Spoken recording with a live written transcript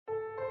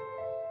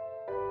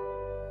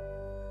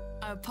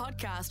A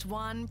Podcast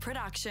One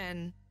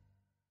production.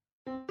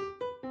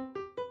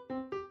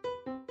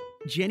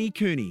 Jenny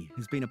Cooney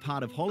has been a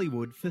part of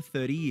Hollywood for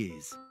 30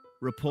 years,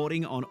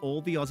 reporting on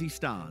all the Aussie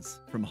stars,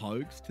 from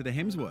Hogues to the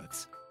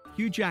Hemsworths,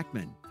 Hugh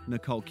Jackman,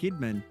 Nicole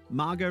Kidman,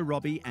 Margot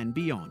Robbie and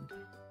beyond.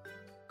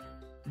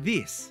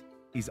 This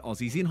is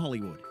Aussies in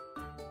Hollywood.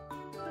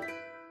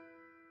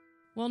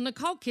 Well,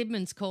 Nicole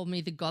Kidman's called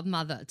me the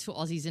godmother to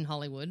Aussies in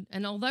Hollywood,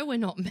 and although we're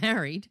not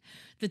married,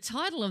 the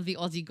title of the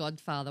Aussie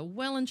godfather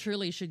well and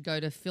truly should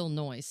go to Phil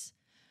Noyce.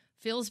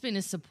 Phil's been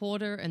a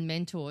supporter and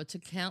mentor to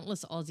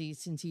countless Aussies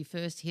since he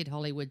first hit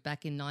Hollywood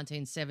back in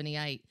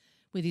 1978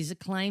 with his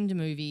acclaimed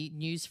movie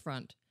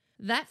Newsfront.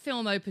 That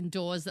film opened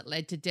doors that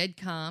led to Dead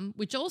Calm,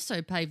 which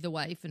also paved the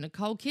way for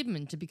Nicole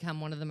Kidman to become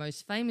one of the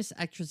most famous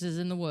actresses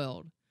in the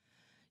world.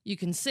 You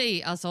can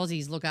see us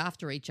Aussies look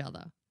after each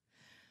other.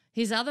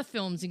 His other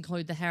films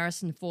include the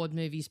Harrison Ford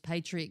movies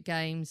Patriot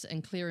Games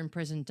and Clear and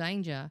Present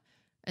Danger,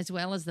 as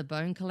well as The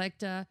Bone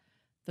Collector,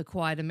 The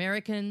Quiet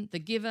American, The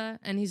Giver,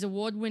 and his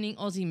award-winning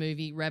Aussie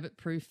movie Rabbit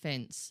Proof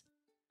Fence.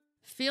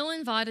 Phil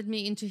invited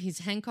me into his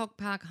Hancock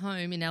Park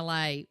home in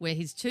LA, where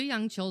his two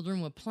young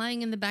children were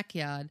playing in the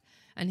backyard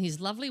and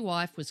his lovely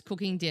wife was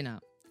cooking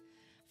dinner.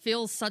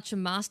 Phil's such a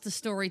master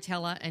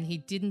storyteller, and he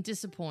didn't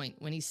disappoint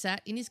when he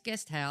sat in his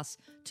guest house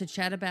to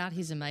chat about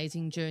his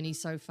amazing journey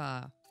so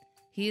far.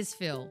 Here's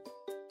Phil.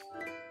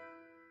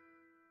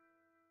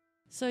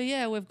 So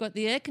yeah, we've got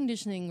the air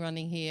conditioning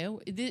running here.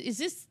 Is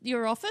this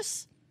your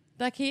office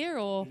back here,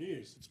 or? It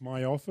is. It's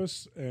my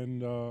office,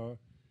 and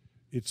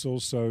it's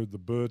also the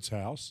bird's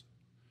house,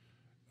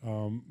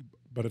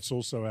 but it's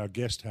also our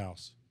guest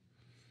house,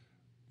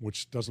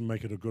 which doesn't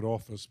make it a good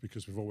office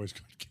because we've always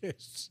got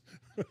guests.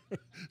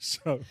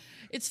 So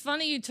it's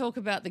funny you talk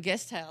about the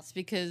guest house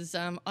because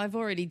I've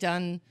already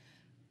done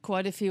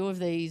quite a few of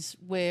these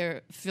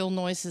where Phil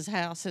Noyce's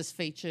house has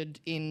featured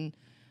in.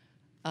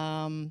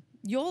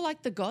 You're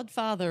like the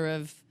godfather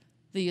of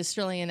the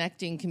Australian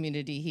acting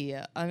community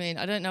here. I mean,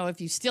 I don't know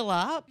if you still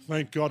are.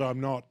 Thank God I'm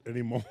not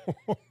anymore.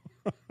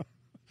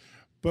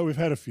 But we've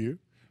had a few.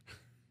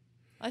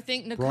 I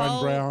think Nicole...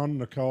 Brian Brown,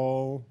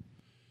 Nicole,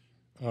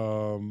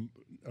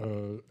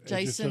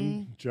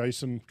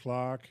 Jason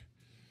Clark.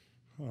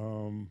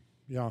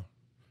 Yeah,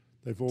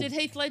 they've all... Did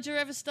Heath Ledger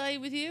ever stay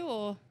with you,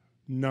 or...?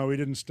 No, he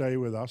didn't stay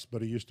with us,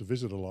 but he used to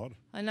visit a lot.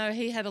 I know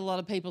he had a lot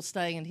of people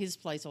staying in his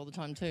place all the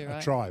time too,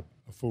 right?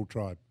 A full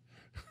tribe.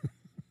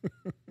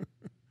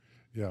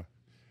 Yeah.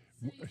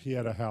 He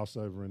had a house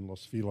over in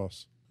Los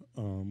Feliz,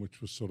 which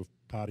was sort of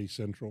party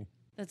central.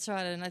 That's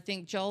right, and I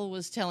think Joel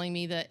was telling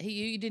me that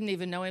you didn't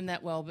even know him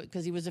that well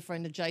because he was a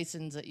friend of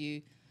Jason's, that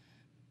you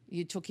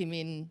took him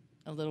in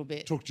a little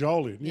bit. Took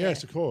Joel in, yeah.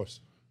 Yes, of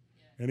course.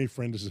 Yeah. Any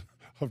friend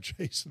of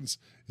Jason's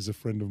is a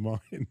friend of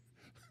mine.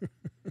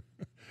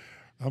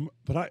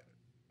 But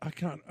I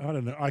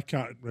don't know. I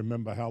can't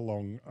remember how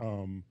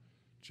long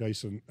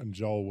Jason and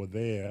Joel were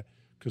there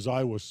because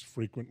I was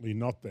frequently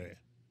not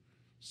there.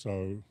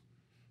 So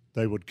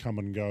they would come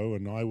and go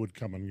and I would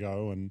come and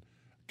go, and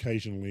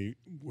occasionally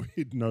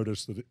we'd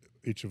notice that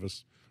each of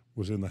us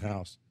was in the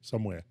house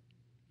somewhere.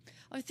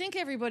 I think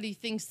everybody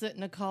thinks that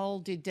Nicole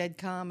did Dead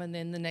Calm and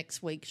then the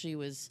next week she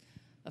was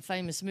a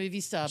famous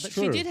movie star. But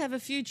she did have a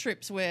few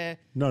trips where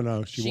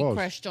she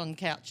crashed on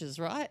couches,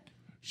 right?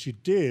 She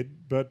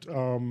did, but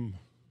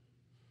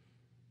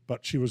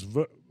she was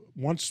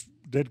once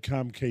Dead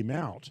Calm came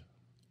out,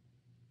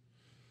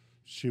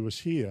 she was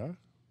here.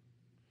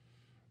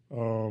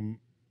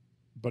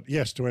 But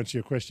yes, to answer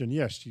your question,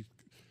 yes,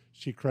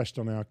 she crashed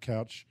on our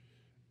couch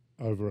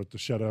over at the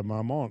Chateau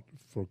Marmont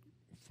for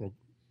a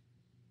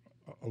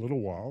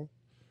little while,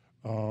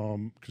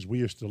 because we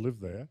used to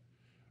live there.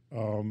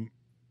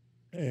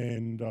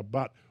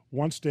 But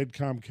once Dead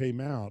Calm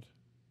came out,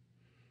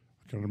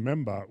 I can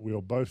remember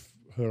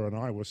her and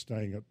I were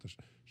staying at the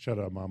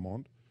Chateau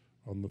Marmont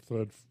on the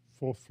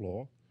fourth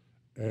floor,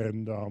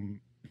 and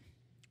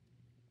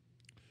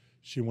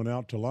she went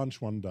out to lunch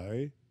one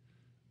day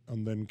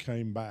and then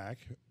came back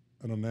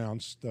and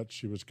announced that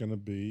she was going to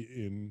be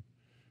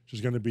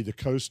the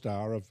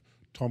co-star of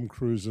Tom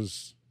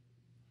Cruise's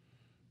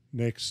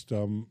next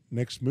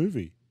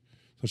movie.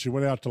 So she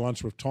went out to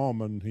lunch with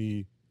Tom, and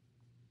he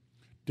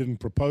didn't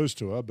propose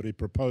to her, but he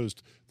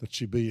proposed that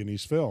she be in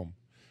his film.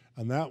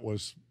 And that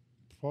was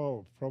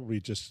probably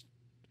just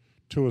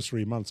 2 or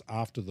 3 months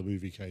after the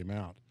movie came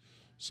out.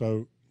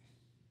 So,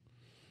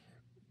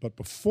 but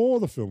before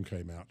the film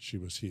came out, she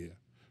was here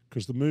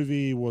because the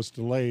movie was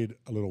delayed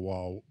a little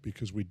while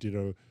because we did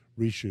a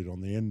reshoot on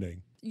the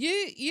ending.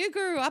 You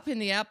grew up in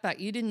the outback.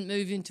 You didn't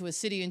move into a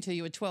city until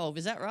you were 12.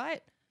 Is that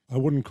right? I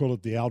wouldn't call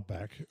it the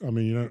outback. I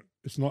mean,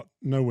 it's not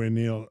nowhere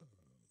near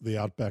the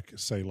outback,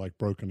 say like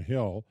Broken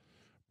Hill,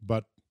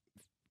 but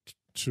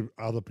to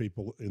other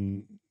people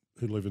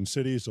who live in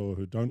cities or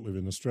who don't live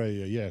in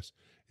Australia, yes,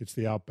 it's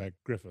the outback,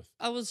 Griffith.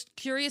 I was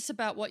curious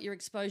about what your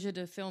exposure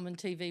to film and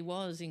TV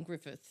was in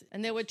Griffith.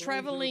 And there were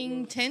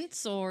travelling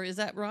tents, or is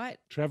that right?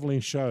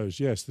 Travelling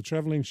shows, yes. The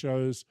travelling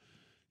shows,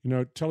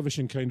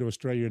 television came to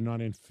Australia in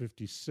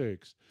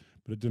 1956,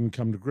 but but it didn't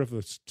come to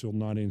Griffiths till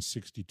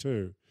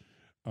 1962.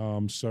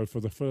 So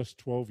for the first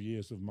 12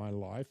 years of my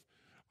life,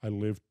 I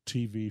lived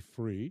TV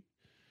free.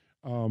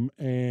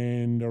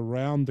 And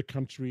around the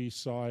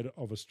countryside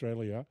of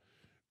Australia,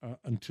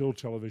 until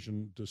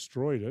television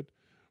destroyed it,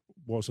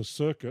 was a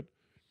circuit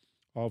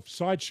of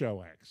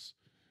sideshow acts.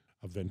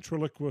 A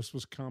ventriloquist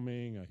was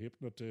coming, a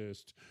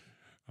hypnotist,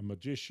 a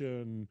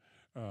magician,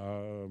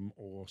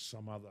 or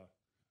some other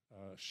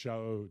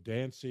show,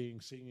 dancing,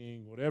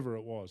 singing, whatever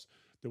it was.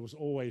 There was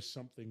always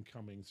something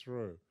coming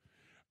through.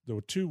 There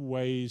were two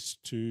ways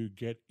to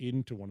get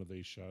into one of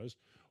these shows.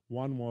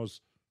 One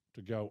was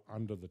to go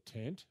under the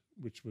tent,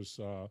 which was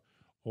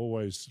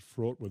always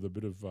fraught with a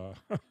bit of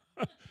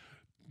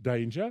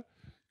danger,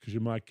 because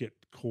you might get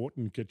caught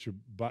and get your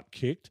butt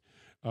kicked.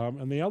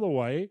 And the other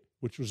way,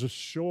 which was a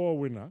sure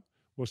winner,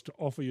 was to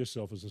offer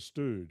yourself as a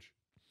stooge.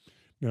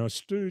 Now, a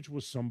stooge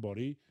was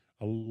somebody,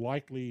 a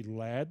likely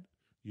lad,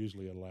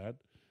 usually a lad,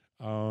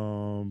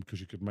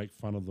 because you could make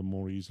fun of them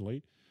more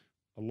easily,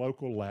 a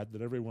local lad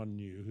that everyone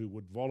knew who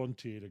would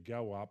volunteer to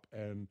go up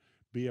and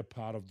be a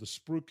part of the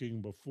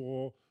spruiking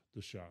before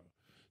the show.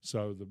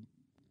 So the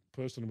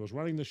person who was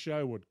running the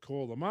show would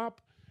call them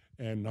up,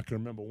 and I can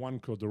remember one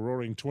called the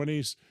Roaring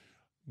Twenties,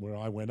 where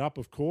I went up,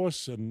 of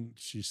course, and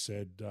she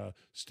said,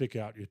 stick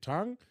out your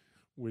tongue,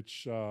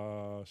 which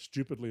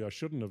stupidly I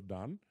shouldn't have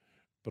done,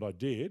 but I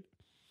did.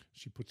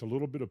 She puts a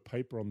little bit of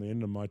paper on the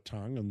end of my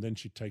tongue, and then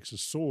she takes a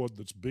sword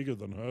that's bigger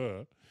than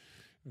her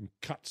and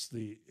cuts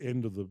the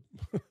end of the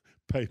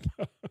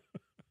paper.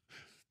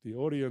 The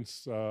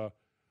audience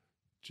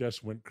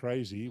just went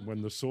crazy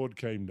when the sword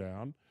came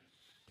down,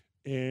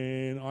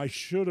 and I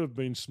should have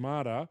been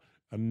smarter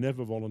and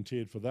never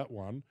volunteered for that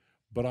one,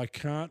 but I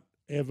can't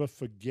ever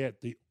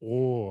forget the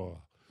awe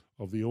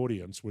of the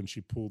audience when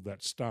she pulled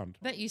that stunt.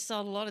 Bet you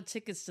sold a lot of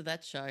tickets to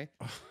that show.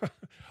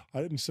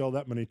 I didn't sell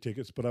that many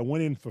tickets, but I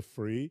went in for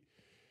free.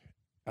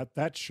 At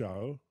that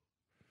show,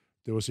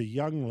 there was a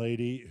young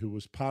lady who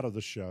was part of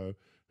the show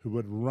who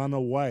had run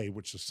away,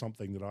 which is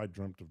something that I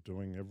dreamt of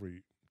doing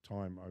every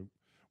time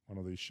one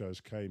of these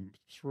shows came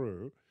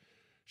through.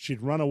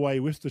 She'd run away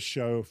with the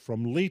show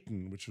from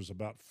Leeton, which was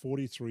about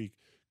 43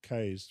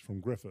 k's from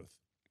Griffith.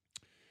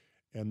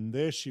 And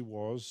there she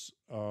was.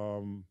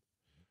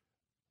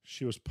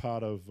 She was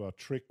part of a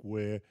trick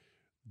where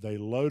they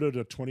loaded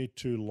a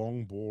 22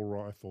 long bore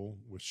rifle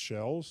with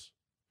shells.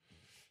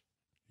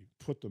 You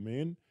put them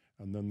in,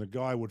 and then the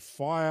guy would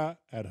fire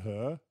at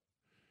her,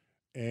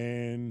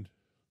 and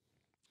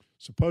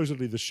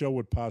supposedly the shell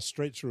would pass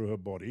straight through her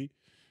body,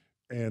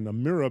 and a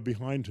mirror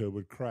behind her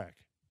would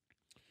crack.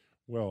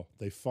 Well,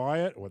 they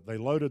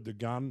loaded the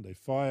gun, they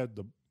fired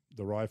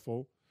the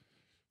rifle,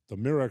 the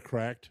mirror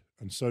cracked,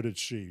 and so did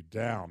she,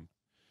 down.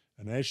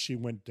 And as she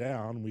went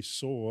down, we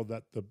saw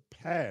that the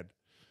pad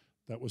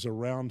that was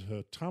around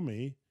her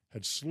tummy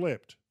had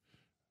slipped,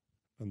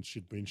 and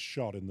she'd been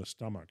shot in the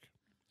stomach.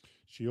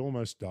 She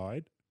almost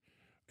died.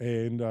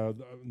 And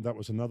that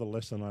was another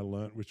lesson I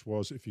learned, which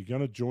was if you're going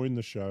to join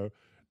the show,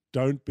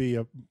 don't be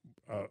a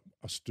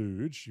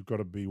stooge. You've got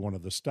to be one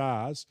of the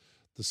stars.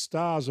 The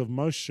stars of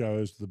most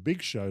shows, the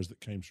big shows that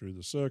came through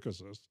the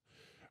circuses,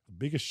 the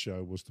biggest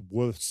show was the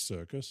Worth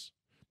Circus,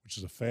 which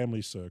is a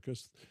family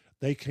circus.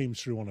 They came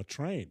through on a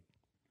train.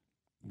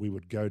 We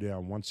would go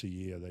down once a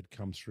year. They'd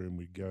come through and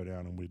we'd go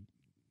down and we'd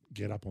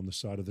get up on the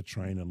side of the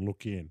train and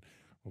look in.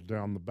 Well,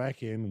 down the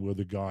back end were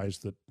the guys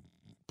that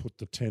put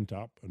the tent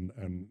up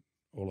and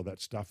all of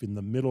that stuff. In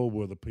the middle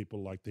were the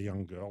people like the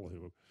young girl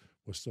who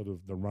were sort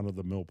of the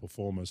run-of-the-mill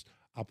performers.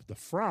 Up at the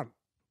front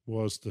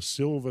was the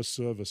silver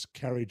service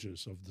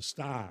carriages of the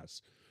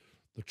stars,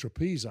 the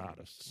trapeze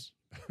artists.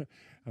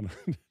 And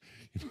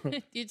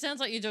It sounds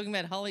like you're talking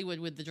about Hollywood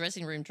with the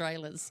dressing room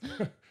trailers.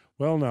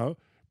 Well, no,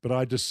 but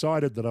I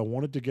decided that I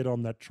wanted to get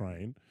on that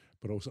train,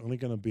 but I was only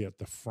going to be at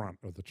the front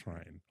of the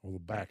train, or the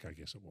back, I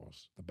guess it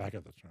was, the back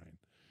of the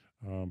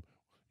train,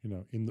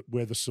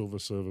 where the silver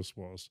service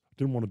was. I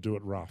didn't want to do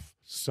it rough.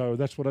 So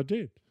that's what I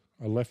did.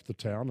 I left the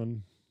town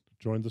and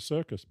joined the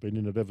circus, been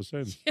in it ever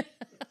since.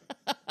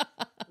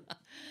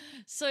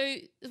 So,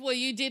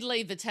 you did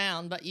leave the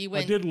town, but you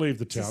went. I did leave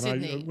the to town.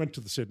 Sydney. I went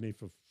to Sydney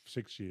for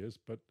 6 years,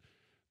 but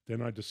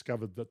then I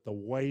discovered that the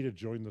way to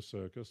join the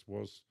circus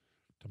was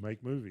to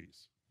make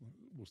movies.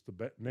 It was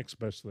the next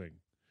best thing.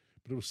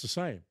 But it was the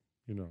same,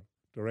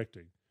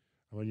 directing.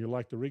 I mean, you're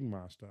like the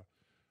ringmaster.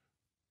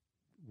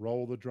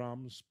 Roll the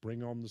drums,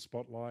 bring on the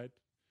spotlight,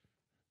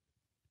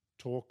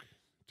 talk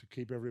to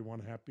keep everyone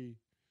happy,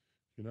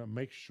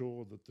 make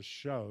sure that the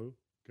show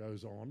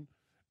goes on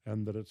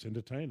and that it's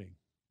entertaining.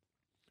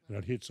 And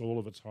it hits all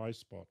of its high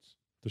spots.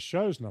 The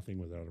show's nothing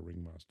without a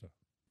ringmaster.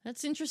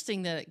 That's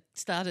interesting that it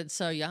started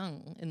so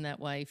young in that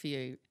way for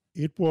you.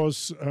 It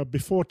was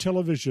before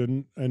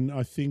television, and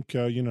I think,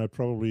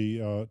 probably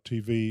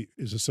TV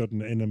is a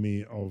certain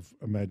enemy of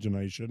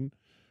imagination.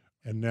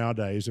 And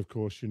nowadays, of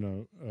course,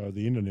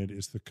 the internet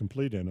is the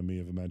complete enemy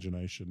of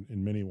imagination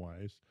in many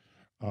ways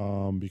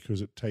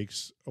because it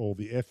takes all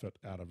the effort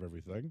out of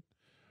everything.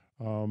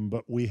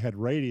 But we had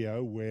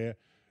radio where,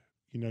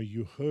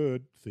 you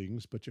heard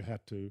things, but you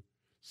had to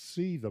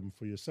see them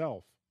for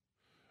yourself.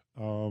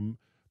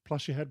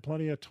 Plus, you had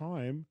plenty of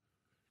time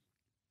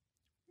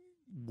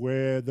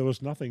where there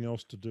was nothing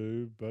else to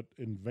do but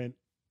invent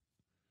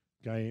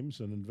games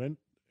and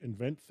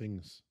invent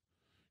things,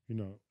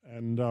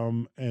 and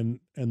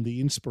the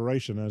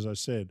inspiration, as I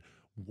said,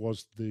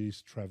 was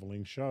these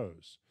traveling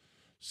shows.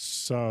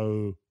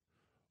 So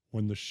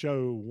when the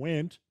show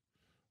went,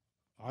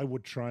 I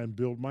would try and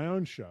build my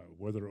own show,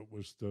 whether it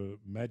was the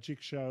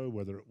magic show,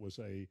 whether it was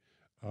a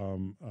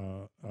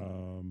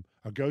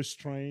ghost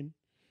train,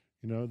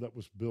 that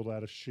was built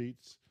out of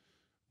sheets,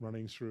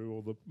 running through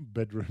all the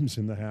bedrooms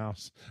in the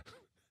house,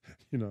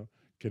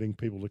 getting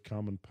people to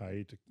come and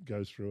pay to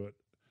go through it.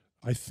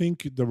 I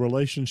think the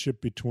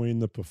relationship between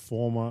the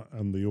performer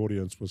and the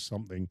audience was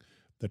something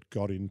that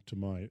got into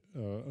my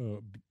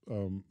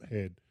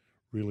head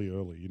really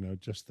early,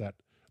 just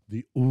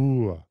the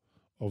ooh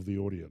of the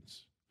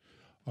audience.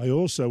 I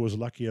also was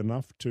lucky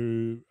enough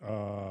to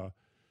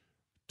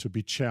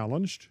be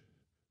challenged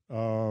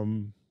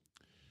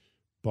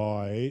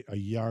by a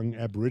young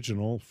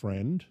Aboriginal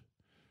friend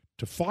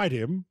to fight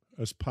him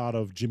as part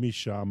of Jimmy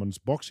Sharman's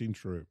boxing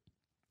troupe.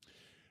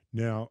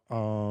 Now,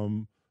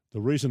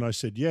 the reason I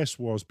said yes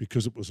was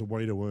because it was a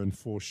way to earn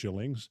 4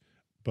 shillings,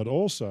 but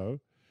also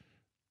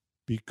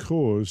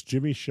because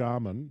Jimmy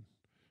Sharman,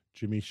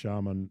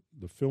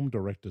 the film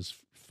director's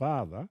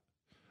father,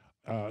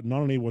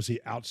 not only was he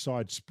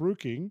outside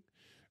spruiking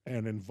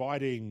and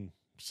inviting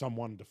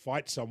someone to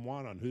fight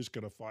someone and who's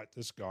going to fight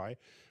this guy,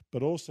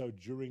 but also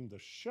during the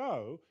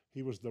show,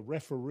 he was the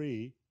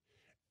referee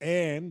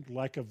and,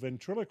 like a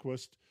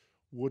ventriloquist,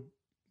 would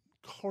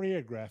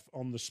choreograph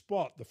on the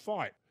spot the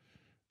fight.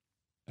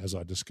 As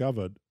I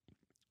discovered,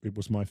 it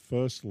was my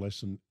first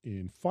lesson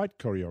in fight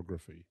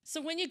choreography.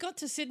 So when you got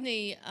to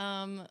Sydney,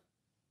 I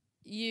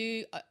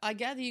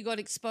gather you got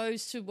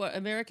exposed to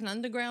American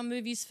Underground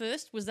movies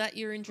first? Was that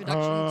your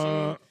introduction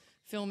to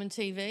film and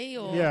TV?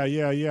 Or?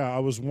 Yeah. I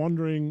was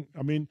wondering,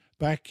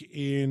 back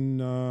in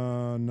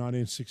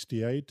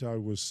 1968, I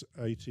was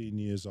 18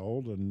 years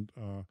old and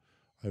I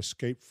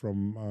escaped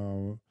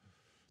from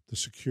the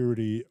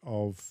security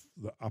of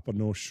the Upper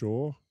North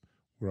Shore,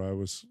 where I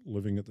was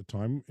living at the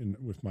time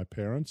with my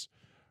parents,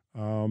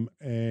 and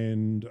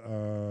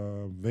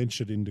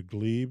ventured into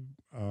Glebe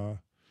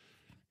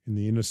in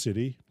the inner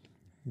city.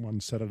 One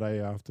Saturday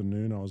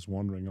afternoon, I was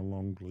wandering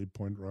along Glebe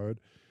Point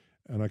Road,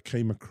 and I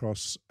came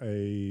across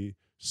a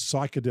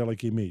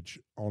psychedelic image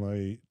on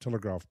a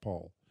telegraph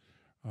pole,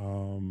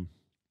 a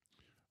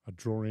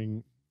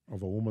drawing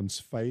of a woman's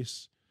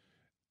face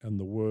and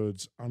the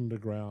words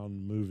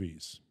 "underground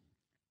movies."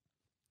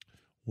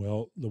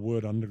 Well, the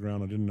word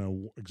underground, I didn't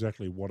know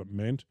exactly what it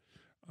meant,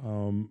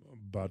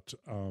 but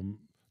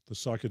the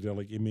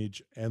psychedelic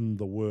image and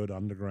the word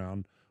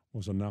underground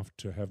was enough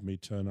to have me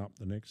turn up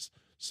the next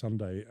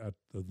Sunday at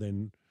the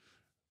then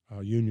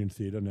Union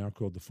Theatre, now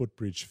called the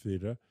Footbridge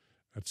Theatre,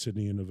 at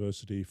Sydney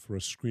University for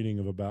a screening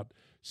of about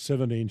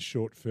 17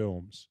 short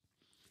films,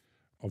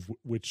 of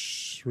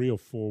which 3 or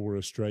 4 were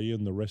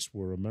Australian, the rest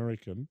were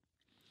American.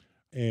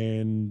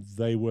 And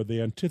they were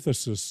the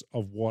antithesis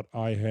of what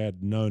I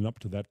had known up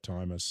to that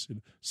time as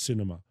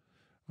cinema,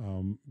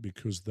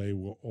 because they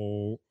were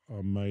all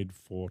made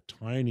for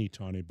tiny,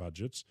 tiny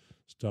budgets,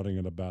 starting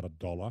at about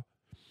 $1.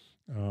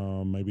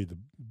 Maybe the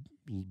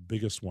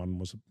biggest one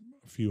was a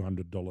few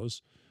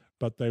 $100s,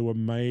 but they were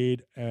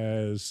made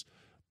as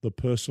the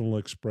personal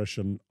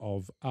expression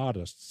of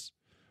artists,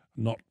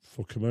 not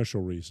for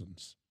commercial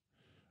reasons.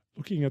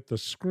 Looking at the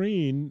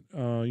screen,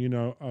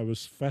 I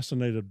was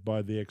fascinated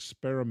by the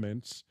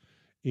experiments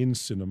in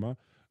cinema.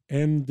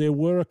 And there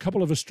were a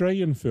couple of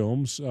Australian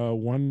films,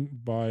 one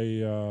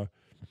by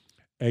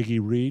Aggie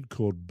Reed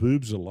called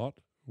Boobs a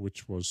Lot,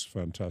 which was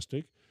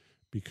fantastic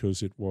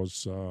because it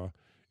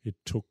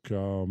took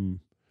an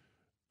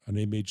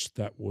image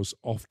that was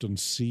often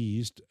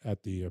seized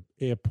at the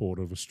airport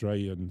of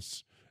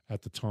Australians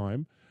at the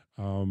time,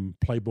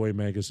 Playboy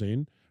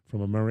magazine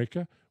from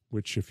America,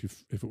 which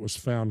if it was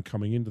found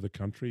coming into the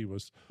country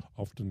was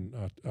often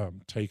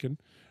taken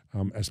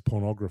as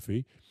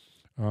pornography.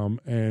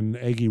 And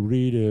Aggie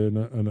Reed,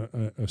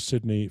 a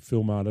Sydney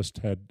film artist,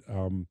 had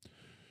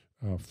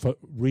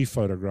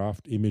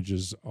rephotographed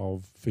images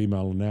of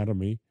female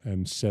anatomy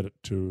and set it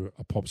to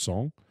a pop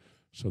song.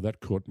 So that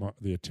caught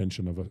the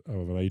attention of an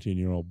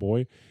 18-year-old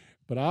boy.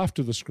 But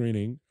after the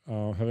screening,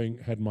 having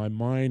had my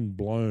mind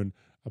blown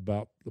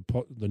about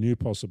the new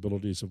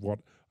possibilities of what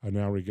I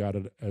now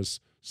regarded as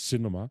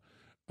cinema,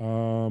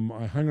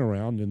 I hung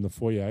around in the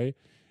foyer,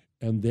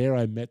 and there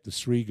I met the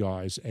 3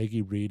 guys,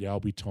 Aggie Reed,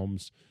 Albie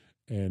Toms,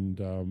 and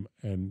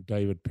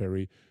David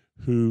Perry,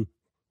 who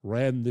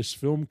ran this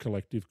film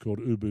collective called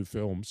Ubu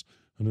Films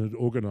and had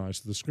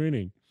organised the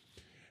screening.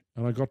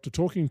 And I got to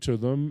talking to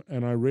them,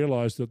 and I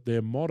realised that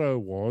their motto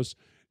was,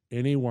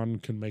 anyone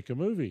can make a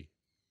movie.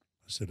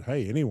 I said,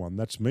 hey, anyone,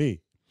 that's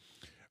me.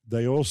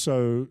 They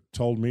also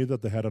told me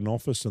that they had an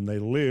office and they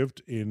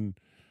lived in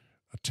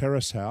a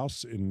terrace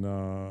house in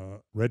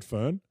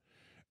Redfern,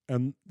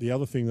 And the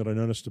other thing that I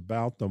noticed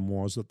about them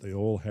was that they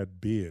all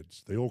had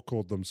beards. They all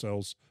called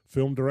themselves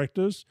film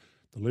directors.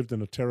 They lived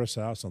in a terrace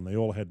house and they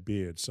all had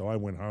beards. So I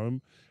went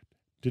home,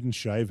 didn't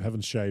shave,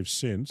 haven't shaved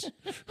since.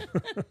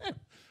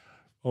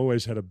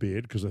 Always had a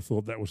beard because I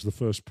thought that was the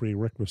first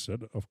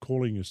prerequisite of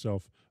calling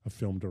yourself a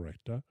film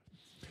director.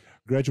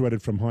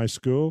 Graduated from high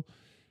school,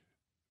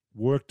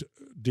 worked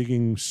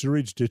digging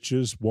sewage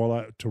ditches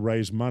to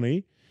raise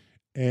money,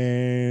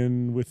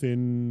 and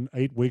within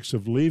 8 weeks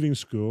of leaving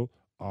school,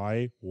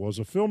 I was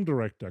a film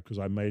director because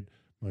I made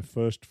my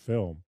first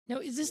film. Now,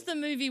 is this the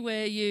movie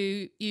where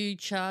you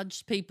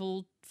charged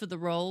people for the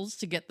roles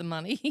to get the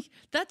money?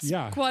 That's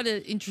quite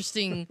an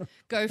interesting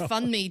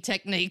GoFundMe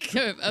technique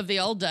of the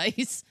old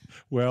days.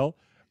 Well,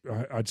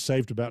 I'd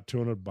saved about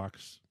 $200,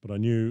 but I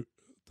knew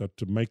that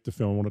to make the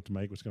film I wanted to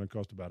make was going to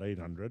cost about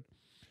 $800.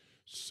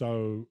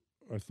 So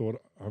I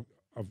thought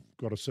I've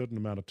got a certain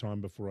amount of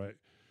time before I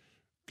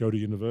go to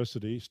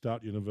university,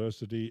 start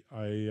university.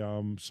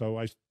 So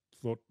I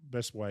thought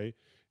best way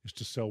is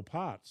to sell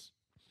parts.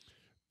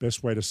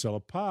 Best way to sell a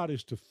part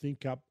is to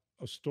think up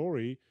a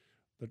story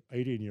that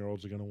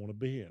 18-year-olds are going to want to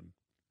be in.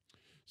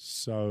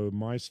 So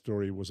my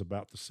story was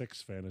about the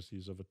sex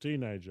fantasies of a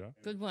teenager.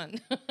 Good one.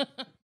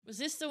 Was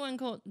this the one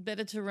called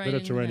Mediterranean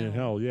Mediterranean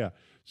Hell, yeah.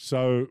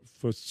 So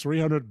for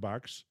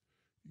 $300,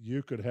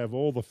 you could have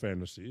all the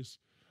fantasies,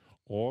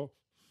 or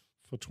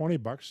for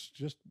 $20,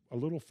 just a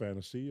little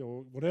fantasy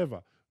or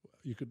whatever.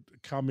 You could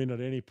come in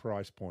at any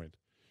price point.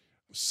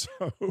 So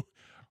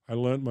I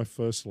learned my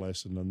first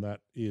lesson, and that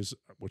is,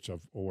 which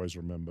I've always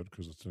remembered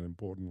because it's an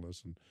important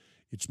lesson,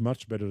 it's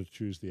much better to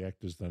choose the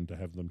actors than to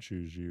have them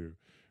choose you.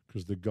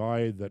 Because the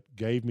guy that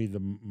gave me the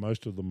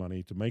most of the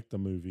money to make the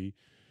movie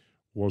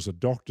was a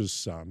doctor's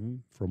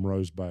son from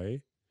Rose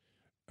Bay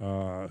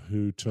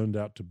who turned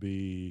out to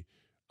be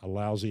a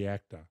lousy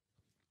actor.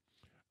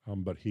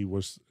 But he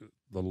was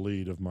the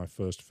lead of my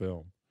first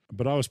film.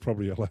 But I was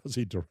probably a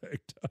lousy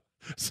director.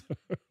 So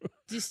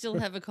do you still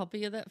have a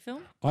copy of that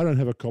film? I don't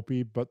have a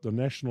copy, but the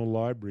National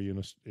Library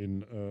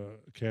in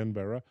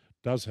Canberra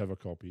does have a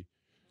copy.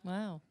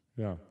 Wow.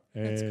 Yeah,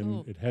 That's and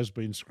cool. It has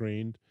been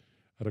screened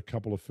at a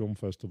couple of film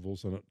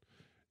festivals, and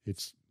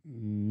it's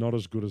not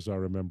as good as I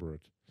remember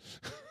it.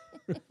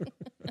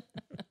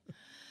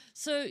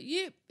 So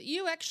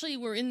you actually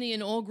were in the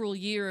inaugural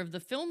year of the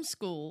film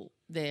school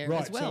there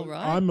as well,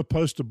 right? I'm a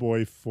poster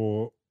boy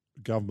for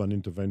government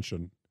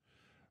intervention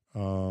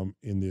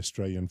in the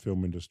Australian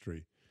film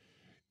industry.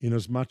 In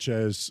as much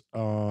as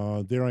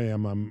there I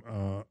am,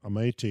 I'm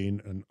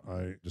 18 and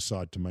I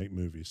decide to make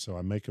movies, so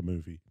I make a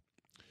movie.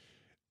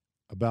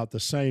 About the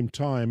same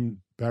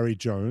time, Barry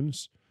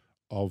Jones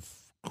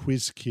of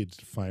Quiz Kids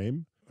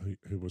fame,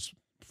 who was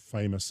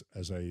famous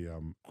as a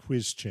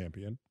quiz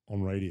champion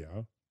on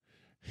radio,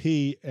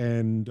 he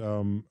and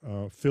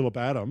Philip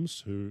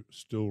Adams, who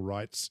still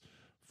writes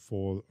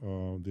for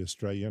the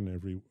Australian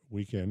every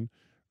weekend,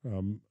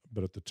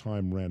 but at the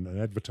time ran an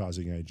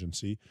advertising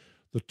agency,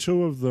 the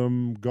two of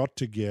them got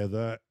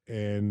together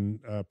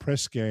and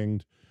press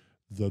ganged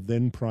the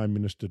then Prime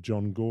Minister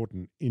John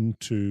Gordon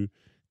into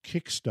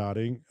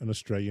kickstarting an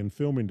Australian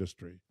film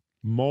industry,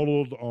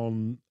 modelled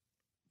on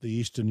the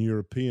Eastern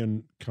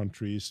European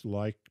countries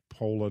like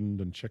Poland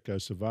and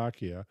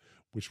Czechoslovakia,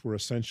 which were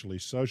essentially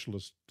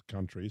socialist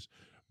countries,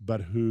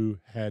 but who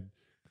had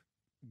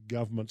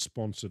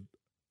government-sponsored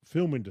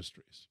film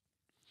industries.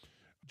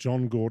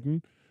 John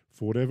Gordon,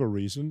 for whatever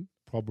reason,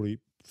 probably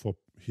for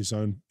his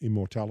own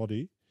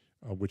immortality,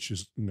 which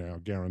is now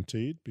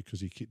guaranteed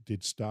because he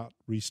did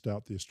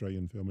restart the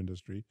Australian film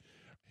industry,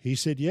 he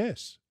said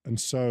yes. And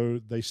so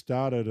they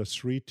started a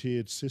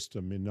three-tiered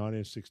system in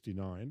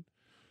 1969,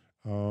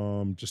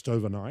 just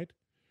overnight.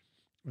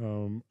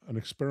 An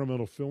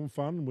experimental film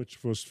fund,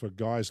 which was for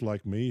guys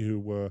like me who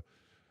were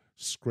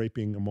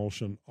scraping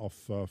emulsion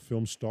off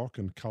film stock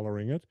and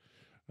colouring it,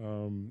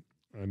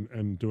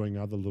 and doing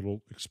other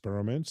little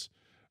experiments.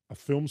 A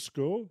film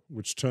school,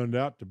 which turned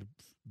out to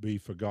be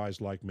for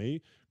guys like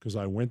me, because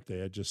I went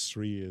there just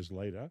 3 years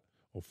later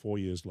or 4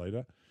 years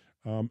later,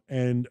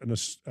 and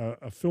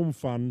a film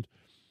fund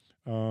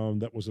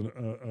that was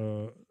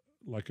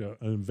like an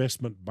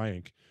investment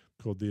bank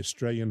called the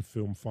Australian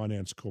Film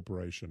Finance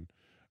Corporation,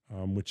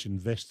 which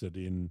invested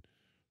in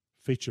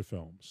feature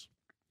films.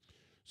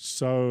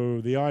 So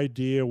the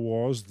idea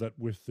was that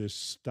with this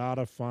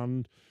starter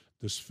fund,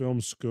 this film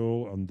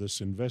school, and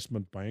this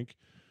investment bank,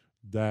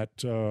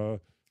 that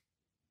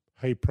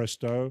hey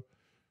presto,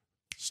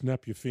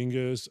 snap your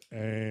fingers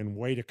and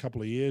wait a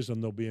couple of years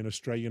and there'll be an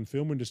Australian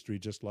film industry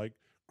just like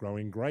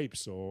growing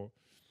grapes or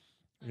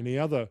any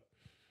other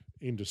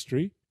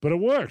industry. But it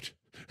worked.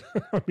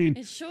 I mean,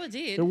 it sure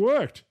did. It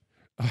worked.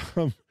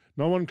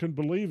 No one can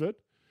believe it.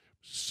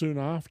 Soon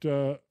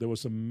after, there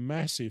was a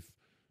massive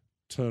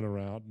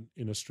turnaround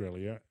in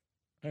Australia,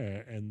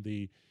 and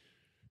the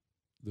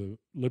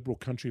Liberal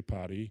Country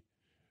Party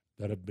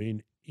that had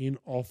been in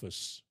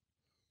office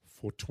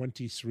for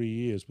 23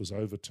 years was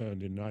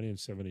overturned in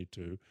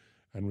 1972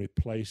 and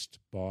replaced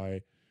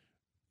by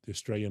the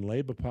Australian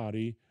Labor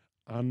Party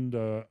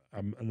under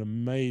an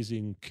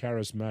amazing,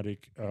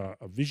 charismatic,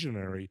 a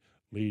visionary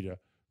leader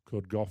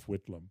called Gough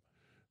Whitlam,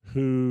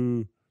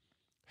 who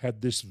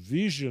had this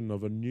vision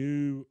of a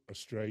new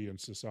Australian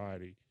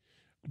society.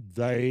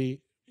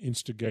 They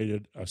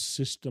instigated a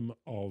system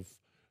of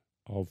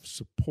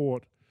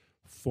support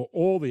for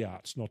all the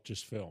arts, not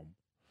just film.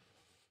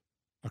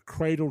 A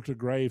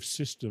cradle-to-grave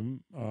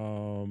system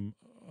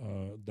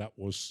that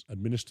was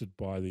administered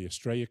by the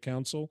Australia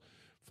Council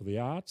for the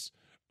Arts,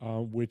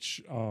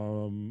 which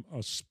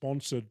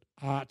sponsored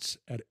arts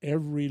at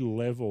every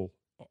level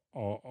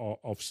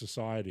of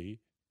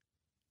society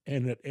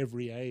and at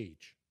every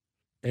age.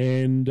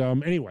 And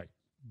anyway,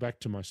 back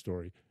to my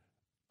story.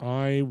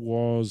 I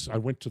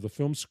went to the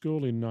film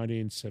school in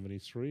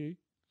 1973,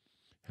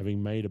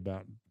 having made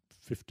about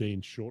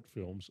 15 short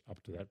films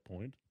up to that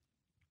point.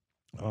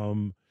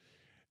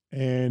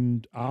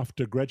 And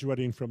after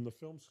graduating from the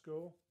film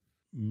school,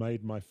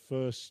 made my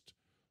first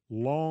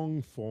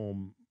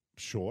long-form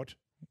short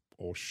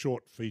or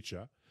short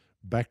feature,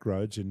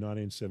 Backroads, in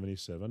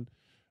 1977,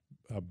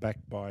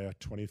 backed by a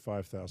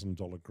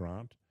 $25,000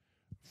 grant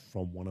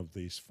from one of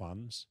these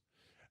funds.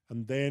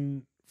 And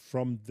then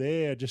from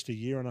there, just a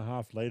year and a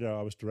half later,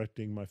 I was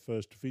directing my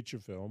first feature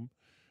film,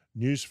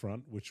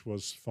 Newsfront, which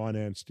was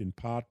financed in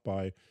part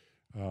by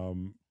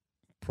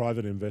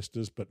private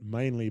investors, but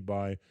mainly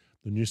by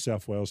the New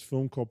South Wales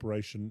Film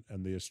Corporation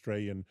and the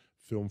Australian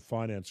Film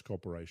Finance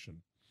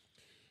Corporation.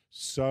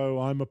 So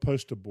I'm a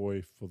poster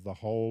boy for the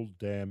whole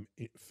damn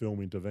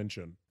film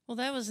intervention. Well,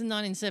 that was in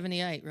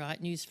 1978,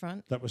 right?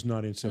 Newsfront. That was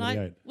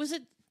 1978.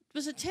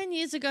 Was it 10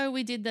 years ago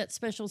we did that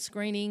special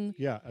screening?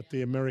 Yeah, at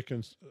the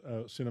American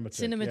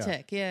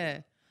Cinematheque.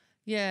 Cinematheque,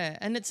 yeah.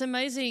 And it's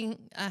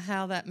amazing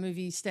how that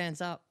movie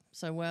stands up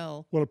so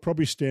well. Well, it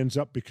probably stands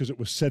up because it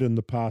was set in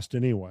the past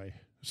anyway,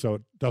 so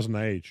it doesn't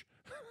age.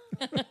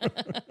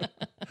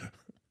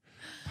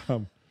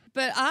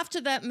 But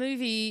after that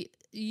movie,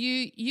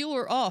 you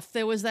were off.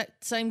 There was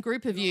that same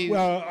group of you.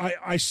 Well,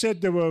 I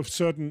said there were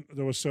certain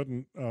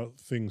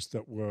things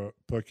that were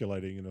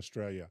percolating in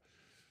Australia,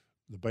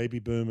 the baby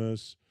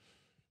boomers,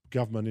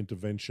 government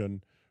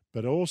intervention,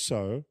 but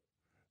also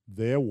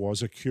there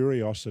was a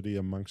curiosity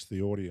amongst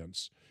the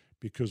audience,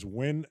 because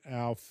when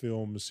our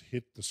films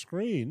hit the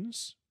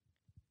screens,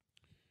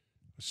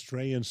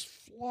 Australians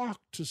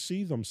flocked to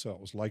see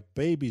themselves like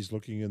babies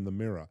looking in the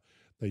mirror.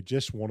 They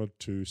just wanted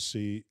to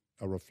see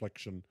a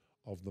reflection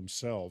of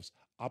themselves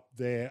up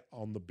there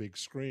on the big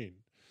screen,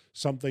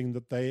 something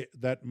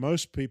that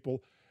most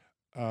people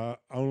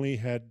only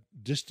had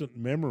distant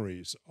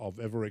memories of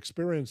ever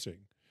experiencing.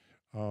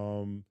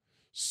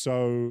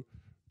 So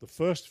the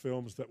first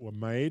films that were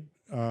made,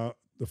 the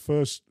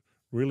first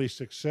really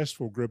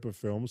successful group of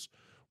films,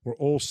 were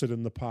all set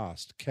in the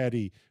past.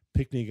 Caddy,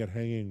 Picnic at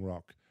Hanging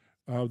Rock.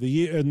 The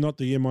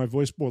year my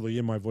voice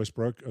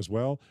broke as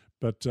well.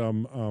 But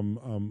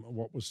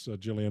what was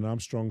Gillian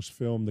Armstrong's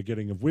film, The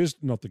Getting of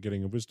Wisdom? Not The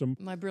Getting of Wisdom.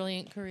 My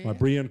Brilliant Career. My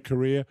Brilliant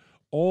Career.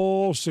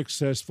 All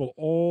successful,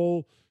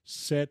 all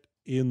set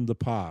in the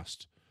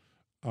past,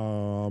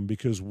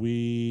 because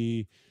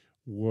we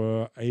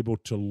were able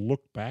to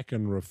look back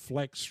and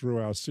reflect through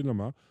our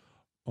cinema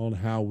on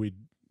how we'd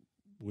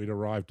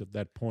arrived at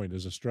that point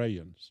as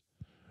Australians.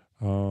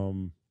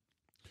 And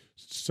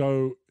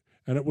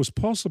it was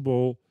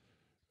possible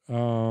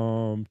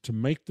to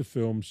make the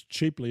films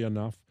cheaply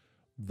enough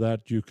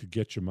that you could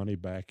get your money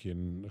back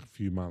in a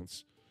few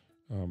months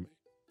in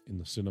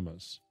the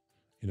cinemas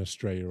in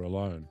Australia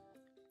alone.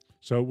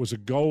 So it was a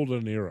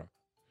golden era.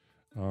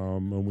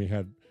 And we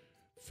had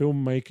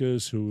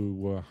filmmakers who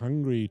were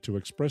hungry to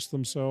express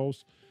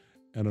themselves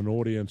and an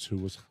audience who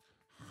was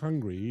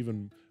hungry,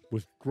 even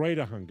with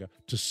greater hunger,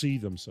 to see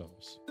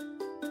themselves.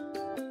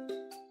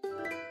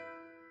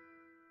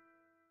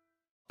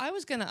 I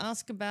was going to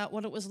ask about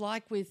what it was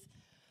like with,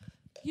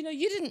 you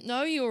didn't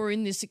know you were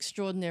in this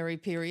extraordinary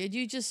period.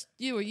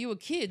 You were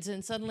kids,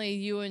 and suddenly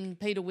you and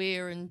Peter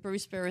Weir and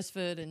Bruce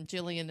Beresford and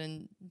Gillian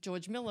and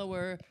George Miller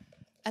were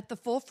at the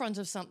forefront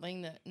of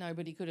something that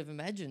nobody could have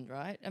imagined,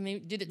 right? I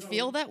mean, did it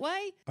feel that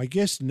way? I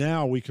guess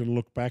now we can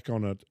look back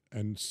on it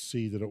and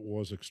see that it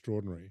was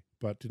extraordinary,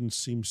 but didn't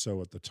seem so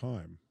at the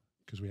time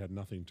because we had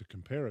nothing to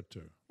compare it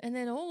to. And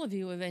then all of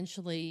you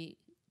eventually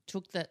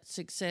took that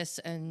success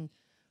and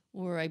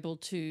were able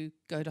to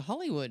go to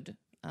Hollywood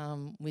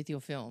with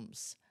your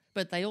films.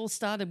 But they all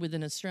started with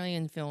an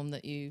Australian film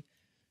that you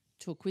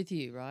took with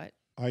you, right?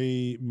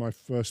 My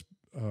first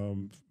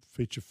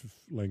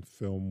feature-length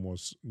film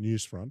was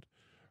Newsfront,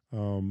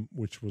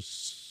 which was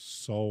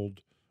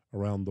sold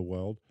around the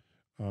world,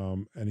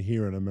 and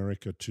here in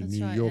America to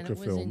New Yorker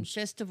Films. And it was in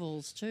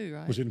festivals too,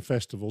 right? It was in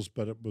festivals,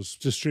 but it was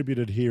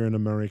distributed here in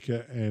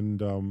America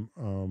and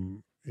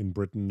in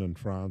Britain and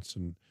France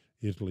and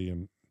Italy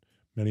and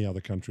many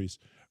other countries.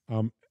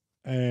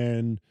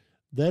 And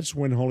that's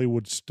when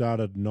Hollywood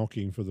started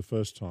knocking for the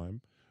first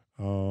time.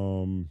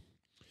 An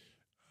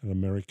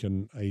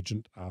American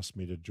agent asked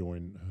me to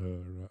join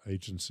her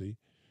agency.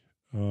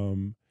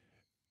 And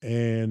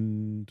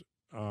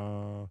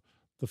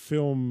the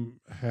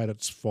film had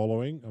its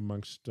following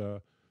amongst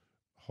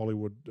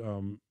Hollywood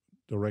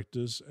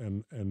directors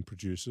and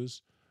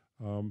producers,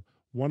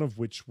 one of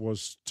which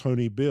was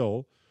Tony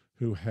Bill,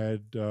 who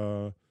had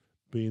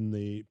been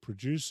the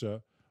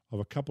producer of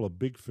a couple of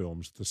big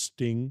films, The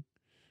Sting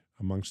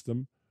amongst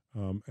them,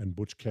 and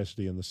Butch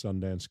Cassidy and the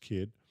Sundance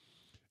Kid,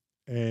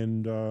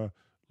 and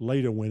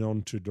later went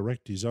on to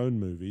direct his own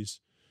movies.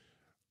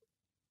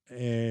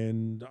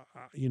 And,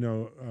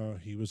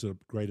 he was a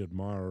great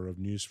admirer of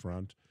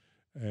Newsfront.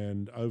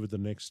 And over the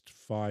next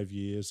 5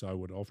 years, I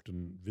would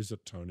often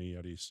visit Tony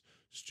at his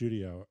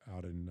studio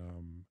out in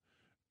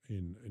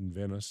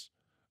Venice,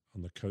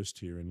 on the coast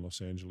here in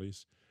Los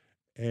Angeles.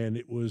 And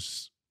it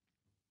was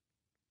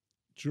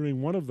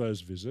during one of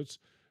those visits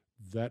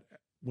that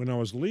when I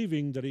was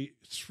leaving that he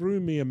threw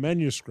me a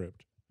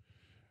manuscript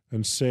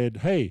and said,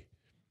 "Hey,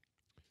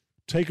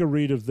 take a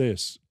read of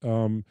this.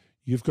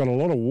 You've got a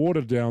lot of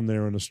water down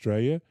there in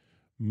Australia.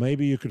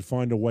 Maybe you could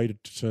find a way to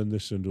turn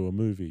this into a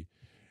movie."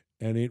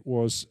 And it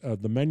was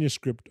the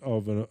manuscript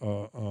of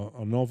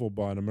a novel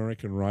by an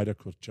American writer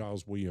called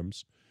Charles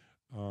Williams,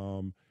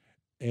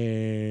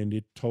 and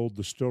it told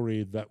the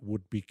story that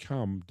would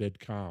become Dead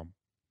Calm.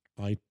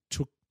 I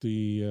took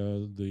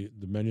the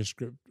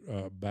manuscript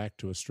back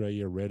to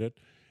Australia, read it,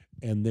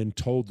 and then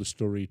told the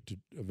story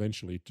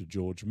eventually to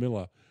George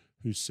Miller,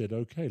 who said,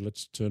 "Okay,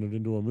 let's turn it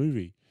into a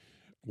movie."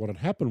 What had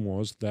happened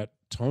was that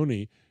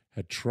Tony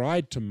had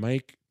tried to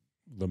make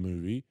the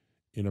movie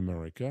in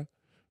America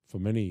for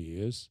many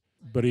years,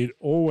 but he'd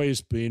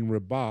always been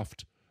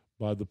rebuffed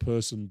by the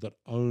person that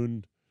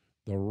owned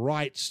the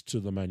rights to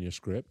the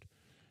manuscript,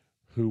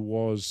 who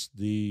was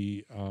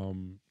the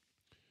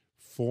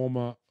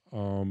former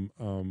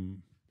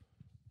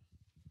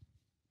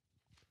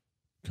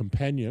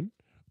companion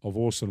of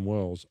Orson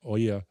Welles,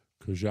 Oya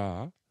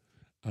Kujar,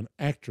 an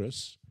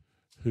actress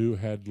who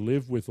had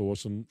lived with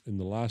Orson in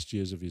the last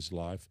years of his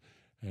life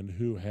and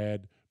who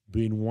had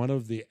been one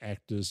of the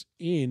actors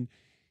in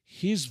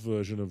his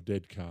version of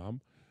Dead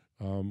Calm,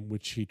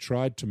 which he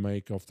tried to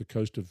make off the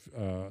coast of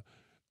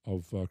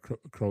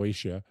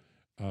Croatia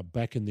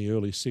back in the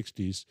early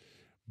 60s.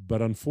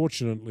 But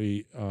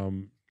unfortunately,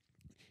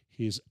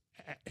 his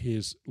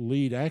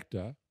lead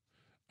actor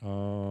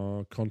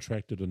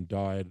contracted and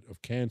died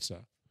of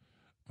cancer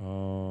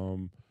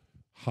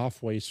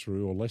halfway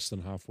through, or less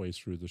than halfway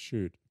through the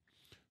shoot.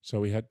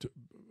 So he had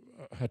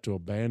to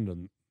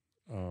abandon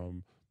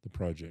the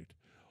project.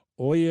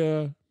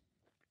 Oya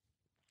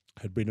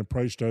had been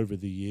approached over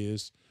the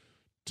years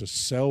to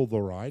sell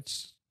the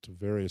rights to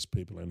various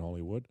people in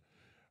Hollywood,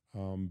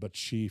 but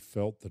she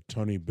felt that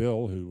Tony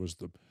Bill, who was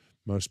the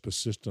most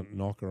persistent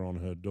knocker on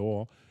her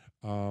door,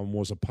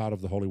 was a part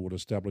of the Hollywood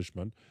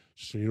establishment.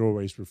 She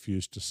always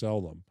refused to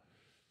sell them.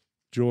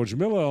 George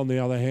Miller, on the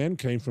other hand,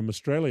 came from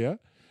Australia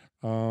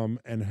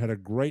and had a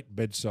great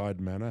bedside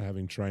manner,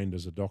 having trained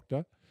as a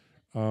doctor.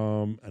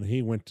 And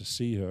he went to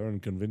see her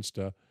and convinced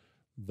her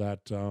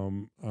that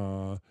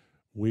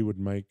we would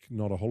make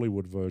not a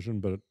Hollywood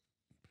version, but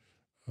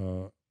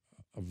a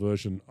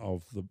version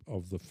of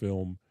the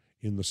film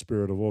in the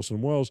spirit of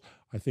Orson Welles.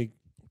 I think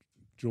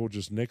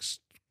George's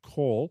next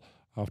call,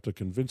 after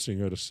convincing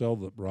her to sell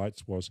the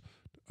rights, was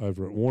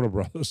over at Warner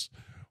Brothers,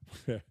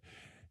 where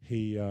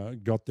he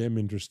got them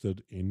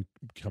interested in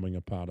becoming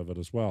a part of it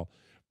as well.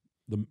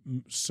 The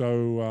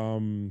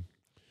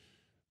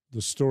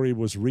story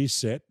was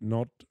reset,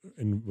 not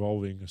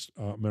involving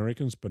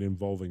Americans, but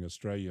involving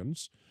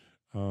Australians.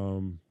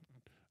 An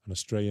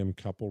Australian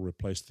couple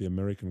replaced the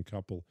American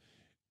couple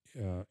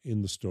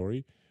in the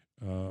story,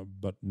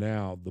 but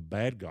now the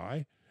bad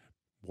guy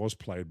was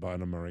played by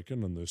an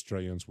American, and the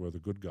Australians were the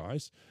good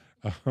guys.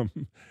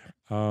 And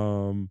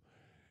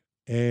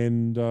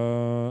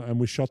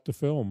we shot the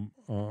film,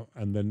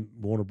 and then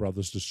Warner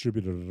Brothers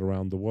distributed it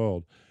around the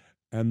world.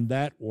 And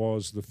that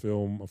was the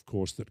film, of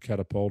course, that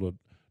catapulted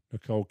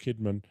Nicole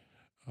Kidman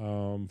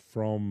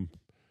from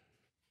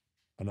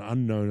an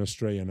unknown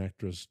Australian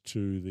actress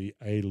to the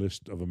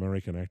A-list of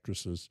American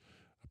actresses,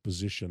 a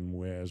position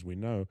where, as we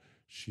know,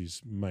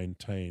 she's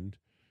maintained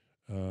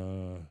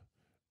ever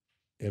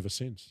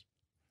since.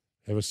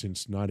 Ever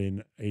since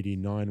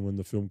 1989, when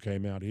the film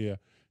came out here,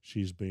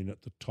 she's been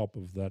at the top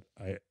of that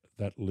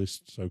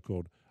list,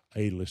 so-called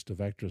A-list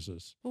of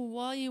actresses. Well,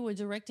 while you were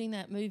directing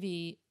that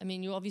movie, I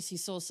mean, you obviously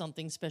saw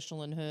something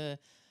special in her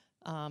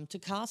to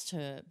cast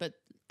her, but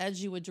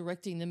as you were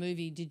directing the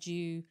movie,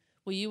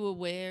 were you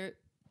aware,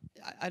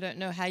 I don't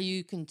know how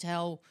you can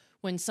tell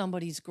when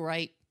somebody's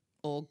great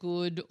or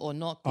good or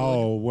not good?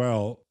 Oh,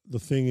 well, the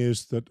thing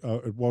is that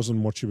it wasn't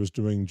what she was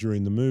doing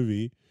during the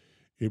movie.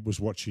 It was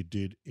what she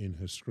did in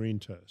her screen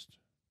test.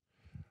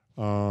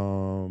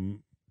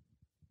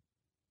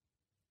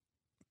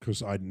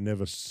 Because I'd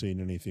never seen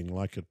anything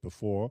like it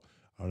before.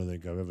 I don't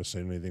think I've ever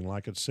seen anything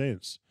like it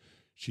since.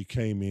 She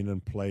came in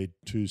and played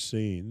 2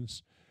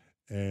 scenes,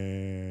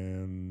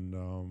 and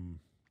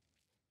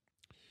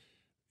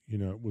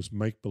it was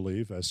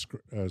make-believe, as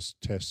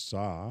tests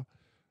are,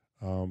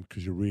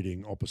 because you're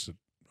reading opposite.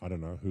 I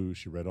don't know who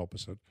she read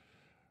opposite,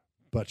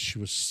 but she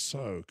was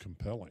so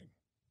compelling.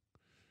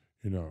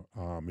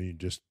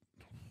 Just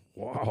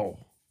wow.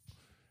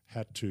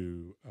 had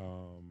to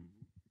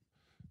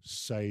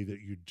say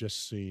that you'd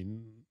just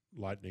seen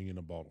lightning in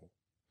a bottle,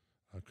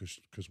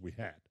 because we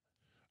had.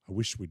 I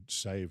wish we'd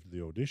saved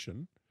the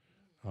audition,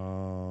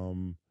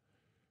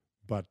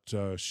 but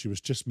she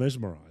was just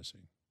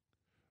mesmerizing,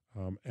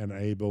 and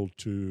able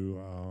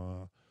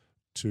to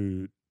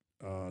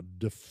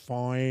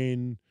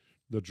define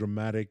the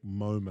dramatic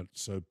moment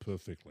so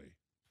perfectly.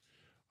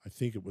 I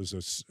think it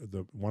was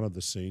one of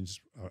the scenes,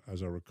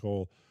 as I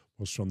recall,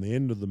 was from the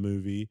end of the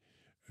movie.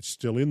 It's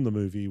still in the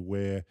movie,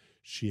 where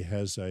she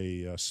has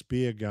a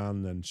spear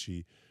gun and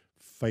she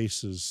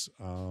faces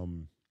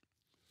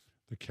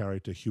the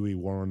character Huey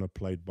Warrener,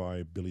 played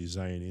by Billy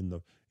Zane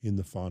in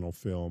the final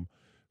film,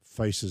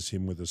 faces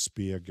him with a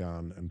spear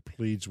gun and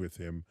pleads with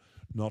him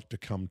not to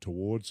come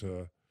towards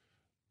her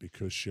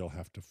because she'll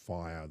have to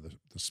fire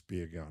the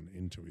spear gun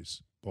into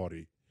his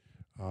body.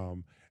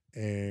 You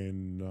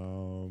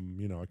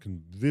know, I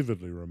can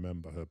vividly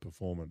remember her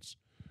performance.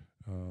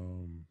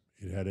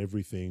 It had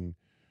everything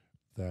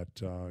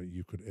that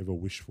you could ever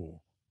wish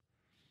for.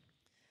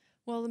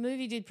 Well, the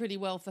movie did pretty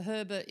well for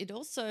her, but it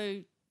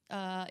also,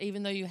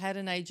 even though you had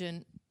an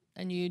agent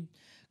and you'd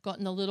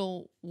gotten a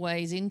little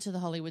ways into the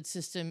Hollywood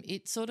system,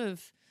 it sort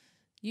of,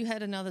 you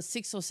had another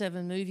 6 or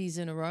 7 movies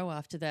in a row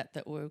after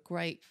that were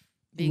great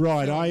big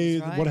right.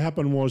 films, right? What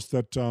happened was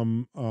that,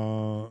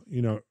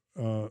 you know,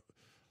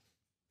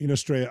 in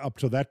Australia up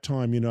to that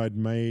time, you know, I'd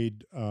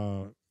made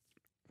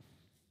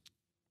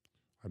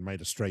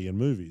Australian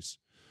movies.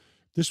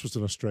 This was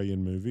an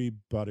Australian movie,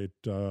 but it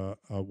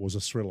was a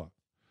thriller.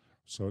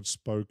 So it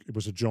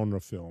was a genre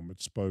film.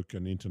 It spoke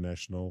an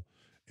international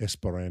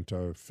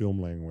Esperanto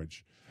film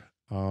language.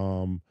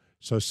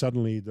 So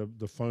suddenly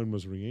the phone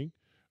was ringing,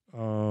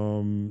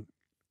 and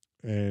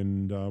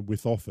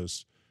with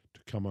offers to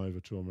come over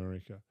to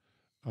America.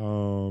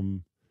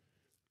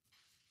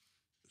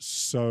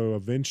 So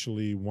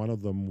eventually one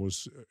of them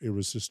was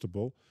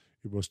irresistible.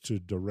 It was to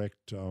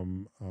direct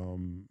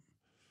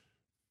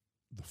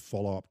the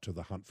follow-up to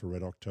The Hunt for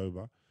Red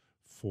October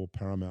for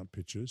Paramount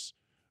Pictures.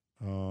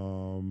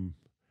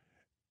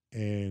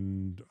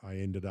 And I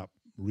ended up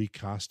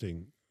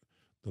recasting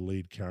the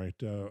lead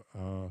character.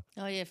 Oh,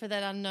 yeah, for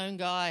that unknown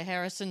guy,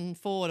 Harrison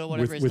Ford or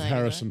whatever his with name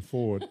Harrison is.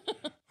 Ford.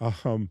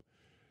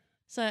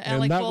 So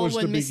Alec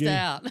Baldwin missed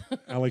out.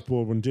 Alec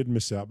Baldwin did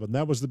miss out, but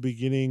that was the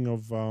beginning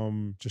of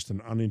just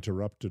an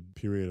uninterrupted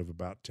period of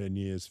about 10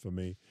 years for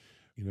me.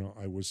 You know,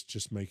 I was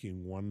just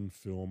making one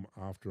film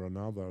after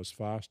another as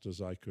fast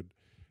as I could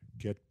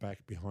get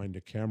back behind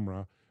a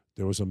camera.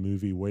 There was a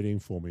movie waiting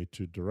for me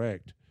to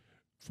direct.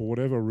 For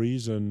whatever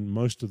reason,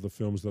 most of the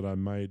films that I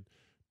made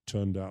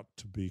turned out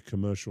to be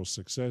commercial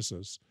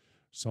successes.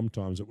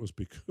 Sometimes it was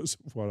because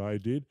of what I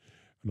did,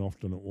 and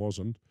often it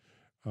wasn't.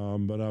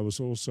 But I was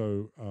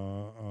also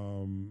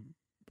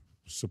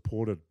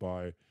supported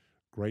by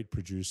great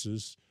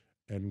producers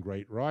and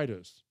great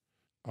writers.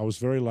 I was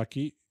very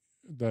lucky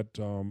that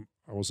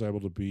I was able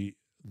to be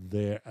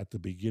there at the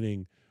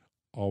beginning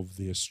of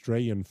the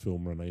Australian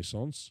film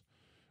renaissance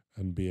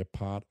and be a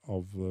part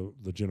of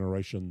the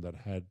generation that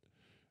had,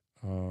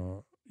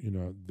 you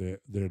know,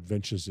 their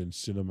adventures in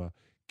cinema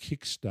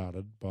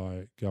kick-started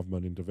by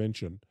government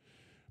intervention.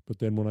 But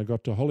then when I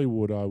got to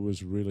Hollywood, I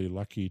was really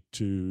lucky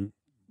to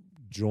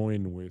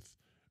join with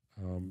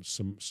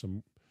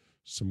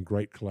some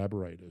great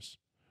collaborators,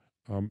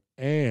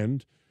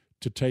 and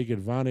to take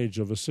advantage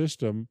of a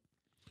system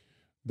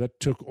that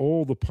took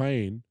all the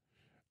pain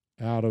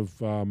out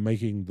of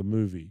making the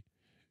movie,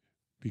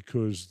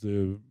 because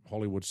the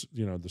Hollywood,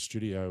 you know, the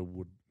studio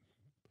would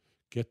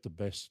get the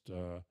best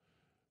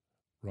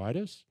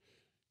writers,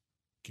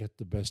 get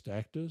the best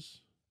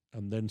actors,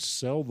 and then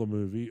sell the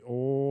movie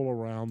all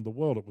around the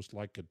world. It was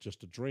like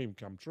just a dream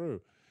come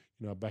true.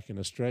 You know, back in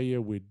Australia,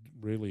 we'd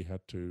really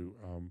had to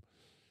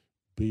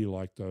be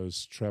like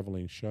those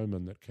traveling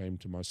showmen that came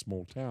to my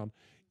small town.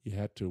 You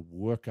had to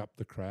work up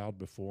the crowd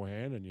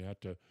beforehand, and you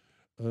had to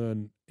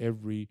earn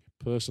every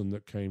person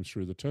that came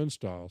through the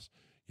turnstiles.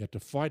 You had to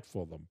fight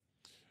for them.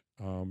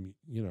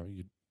 You know,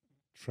 you'd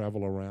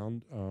travel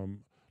around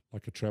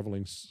like a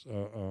traveling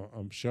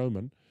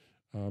showman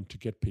to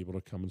get people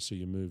to come and see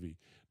your movie.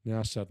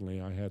 Now suddenly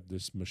I had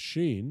this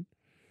machine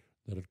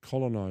that had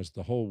colonized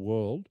the whole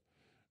world,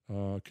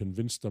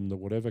 convinced them that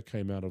whatever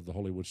came out of the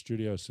Hollywood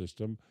studio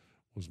system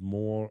was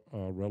more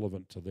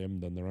relevant to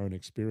them than their own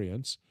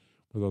experience,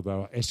 whether they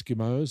were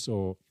Eskimos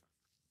or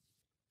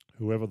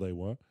whoever they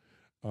were.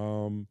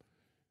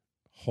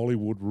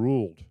 Hollywood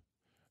ruled,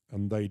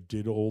 and they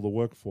did all the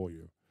work for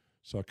you.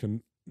 So I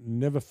can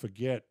never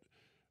forget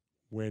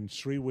when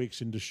 3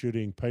 weeks into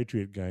shooting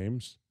Patriot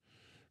games,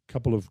 a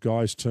couple of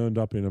guys turned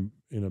up in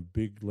a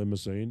big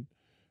limousine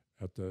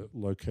at the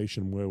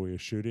location where we were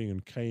shooting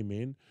and came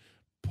in,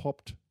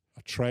 popped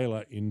a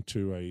trailer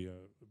into a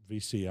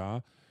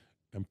VCR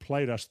and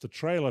played us the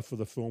trailer for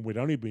the film. We'd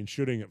only been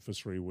shooting it for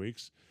 3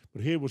 weeks,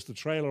 but here was the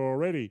trailer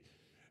already.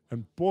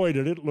 And boy,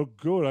 did it look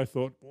good. I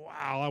thought,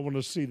 wow, I want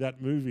to see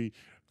that movie.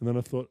 And then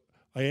I thought,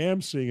 I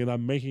am seeing it.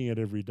 I'm making it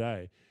every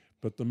day.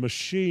 But the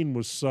machine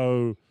was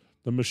so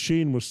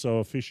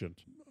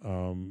efficient.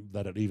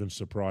 that it even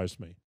surprised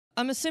me.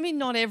 I'm assuming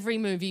not every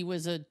movie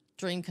was a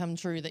dream come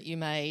true that you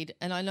made,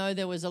 and I know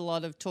there was a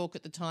lot of talk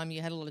at the time.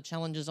 You had a lot of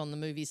challenges on the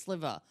movie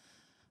Sliver.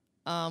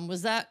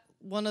 Was that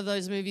one of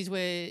those movies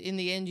where in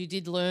the end you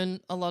did learn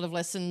a lot of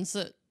lessons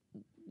that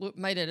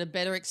made it a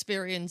better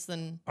experience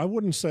than... I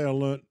wouldn't say I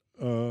learnt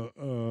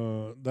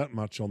that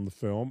much on the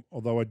film,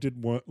 although I did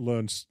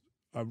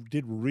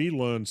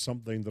relearn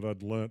something that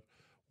I'd learnt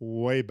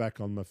way back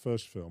on my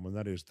first film, and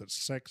that is that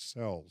sex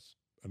sells.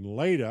 And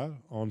later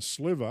on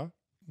Sliver,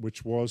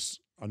 which was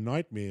a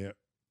nightmare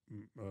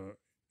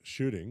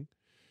shooting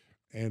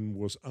and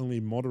was only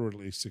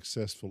moderately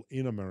successful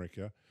in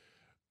America,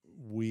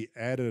 we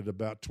added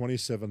about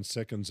 27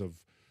 seconds of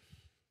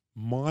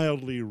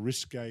mildly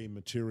risque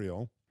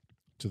material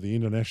to the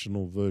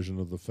international version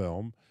of the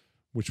film,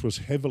 which was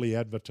heavily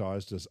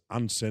advertised as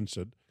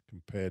uncensored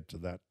compared to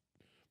that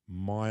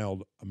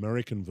mild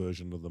American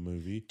version of the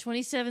movie.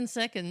 27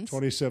 seconds?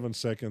 27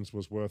 seconds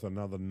was worth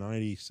another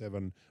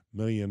 $97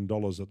 million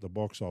at the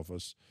box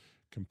office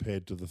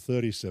compared to the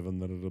 37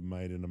 that it had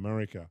made in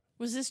America.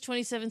 Was this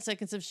 27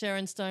 seconds of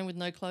Sharon Stone with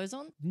no clothes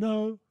on?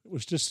 No, it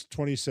was just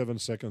 27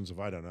 seconds of,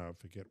 I don't know,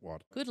 forget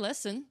what. Good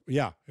lesson.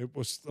 Yeah, it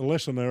was a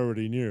lesson I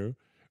already knew,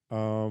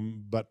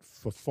 but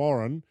for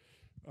foreign,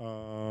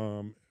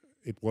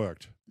 it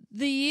worked.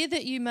 The year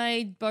that you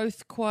made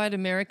both Quiet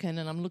American,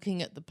 and I'm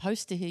looking at the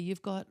poster here,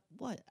 you've got,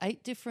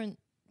 8 different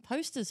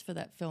posters for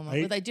that film?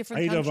 Were they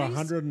different countries? 8 of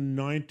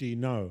 190,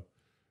 no.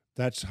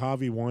 That's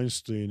Harvey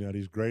Weinstein at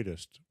his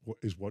greatest,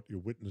 is what you're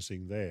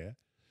witnessing there.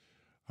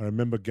 I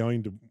remember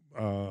going to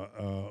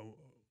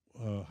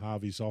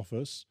Harvey's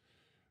office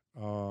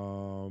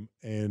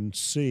and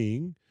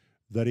seeing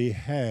that he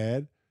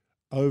had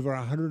over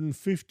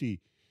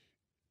 150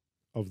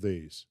 of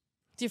these.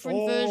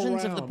 Different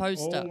versions of the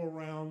poster. All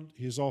around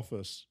his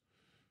office.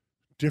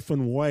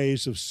 Different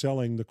ways of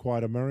selling the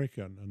Quiet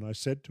American. And I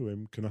said to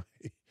him, can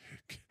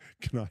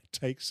I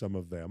take some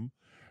of them?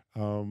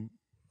 And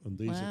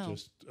these are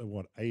just,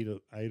 8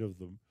 of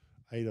them,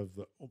 8 of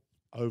the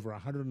over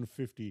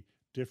 150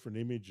 different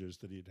images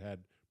that he'd had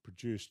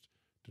produced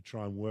to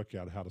try and work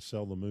out how to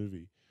sell the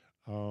movie.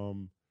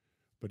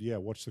 But yeah,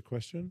 what's the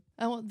question?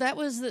 That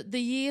was the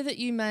year that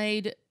you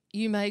made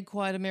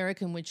Quiet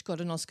American, which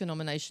got an Oscar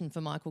nomination for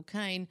Michael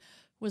Caine,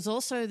 was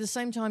also the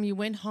same time you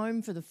went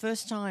home for the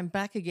first time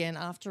back again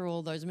after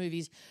all those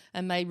movies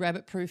and made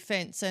Rabbit Proof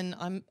Fence. And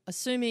I'm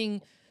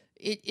assuming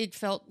it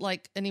felt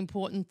like an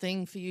important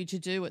thing for you to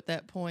do at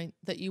that point,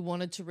 that you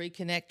wanted to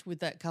reconnect with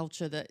that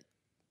culture that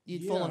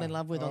you'd fallen in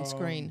love with on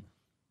screen.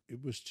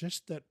 It was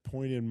just that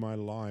point in my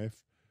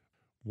life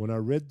when I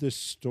read this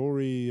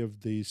story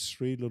of these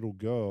 3 little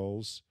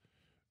girls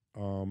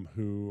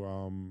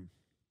who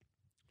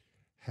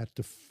had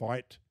to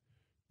fight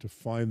to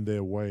find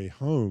their way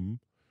home.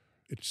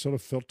 It sort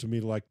of felt to me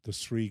like the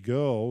 3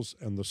 girls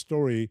and the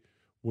story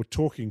were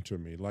talking to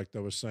me, like they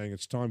were saying,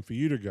 it's time for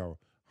you to go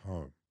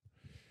home.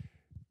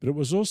 But it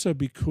was also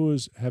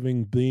because,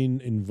 having been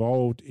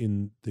involved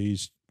in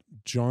these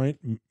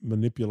giant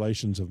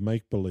manipulations of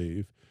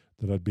make-believe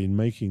that I'd been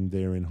making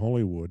there in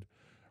Hollywood,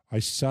 I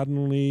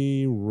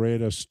suddenly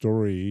read a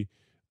story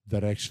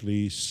that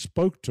actually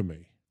spoke to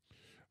me.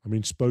 I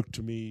mean, spoke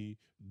to me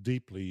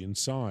deeply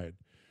inside,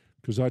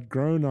 because I'd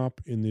grown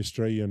up in the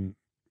Australian,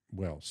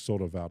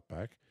 sort of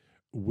outback,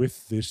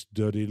 with this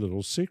dirty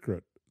little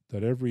secret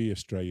that every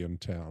Australian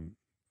town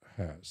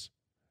has.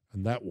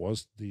 And that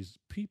was these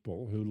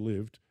people who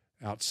lived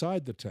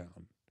outside the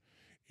town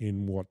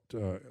in what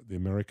the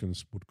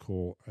Americans would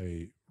call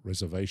a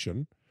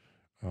reservation,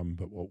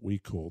 but what we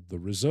called the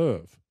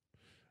reserve.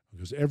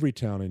 Because every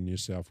town in New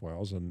South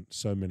Wales, and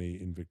so many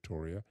in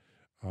Victoria,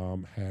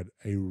 had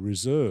a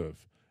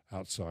reserve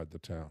outside the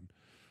town.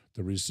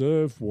 The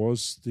reserve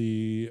was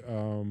the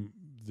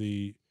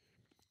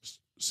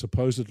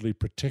supposedly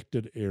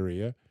protected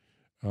area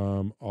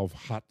of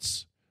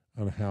huts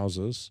and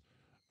houses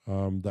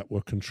that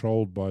were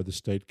controlled by the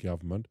state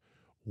government,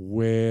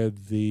 where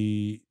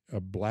the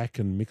black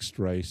and mixed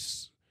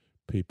race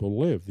people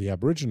lived, the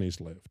Aborigines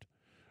lived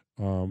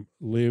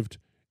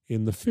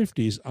in the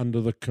 50s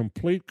under the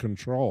complete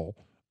control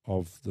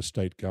of the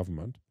state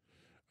government,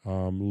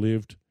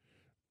 lived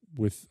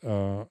with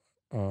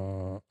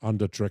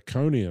under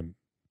draconian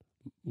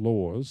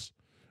laws,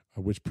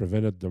 which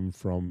prevented them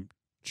from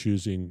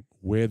choosing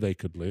where they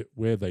could live,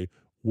 where they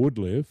would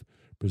live,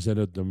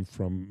 prevented them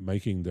from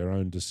making their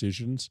own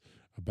decisions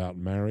about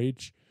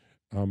marriage,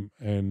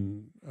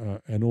 and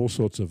all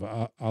sorts of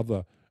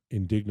other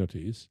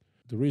indignities.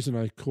 The reason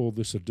I called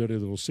this a dirty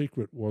little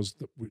secret was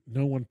that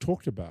no one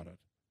talked about it,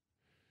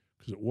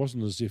 because it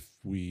wasn't as if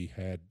we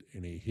had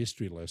any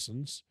history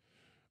lessons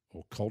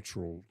or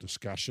cultural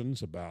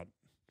discussions about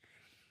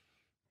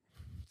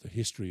the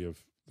history of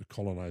the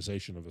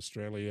colonization of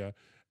Australia,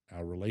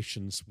 our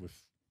relations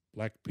with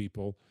black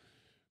people,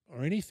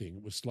 or anything.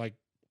 It was like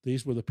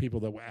these were the people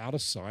that were out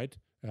of sight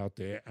out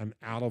there and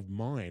out of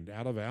mind,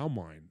 out of our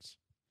minds.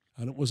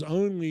 And it was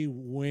only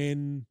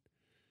when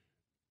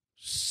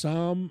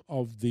some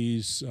of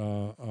these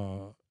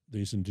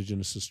these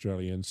Indigenous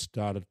Australians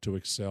started to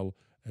excel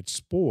at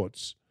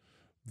sports,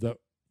 that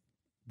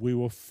we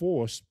were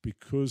forced,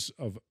 because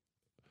of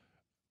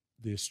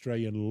the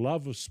Australian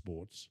love of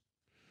sports,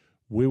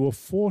 we were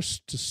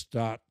forced to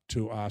start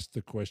to ask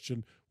the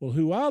question, well,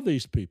 who are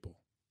these people?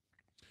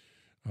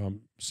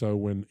 So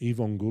when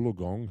Yvonne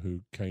Goolagong,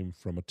 who came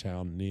from a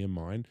town near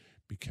mine,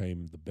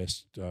 became the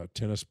best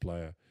tennis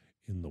player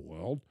in the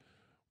world,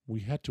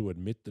 we had to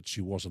admit that she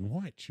wasn't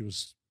white. She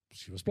was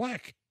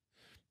black.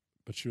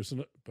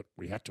 But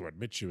we had to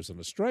admit she was an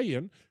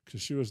Australian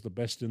because she was the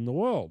best in the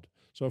world.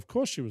 So of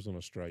course she was an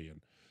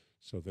Australian.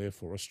 So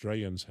therefore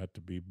Australians had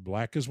to be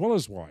black as well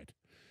as white.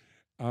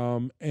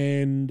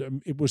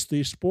 And it was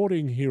the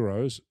sporting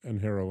heroes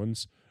and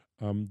heroines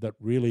that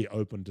really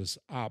opened us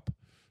up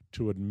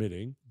to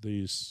admitting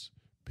these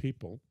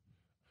people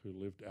who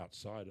lived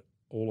outside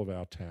all of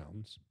our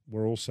towns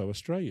were also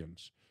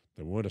Australians.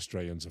 They weren't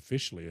Australians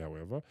officially,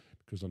 however,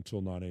 because until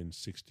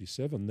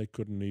 1967 they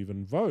couldn't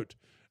even vote,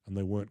 and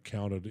they weren't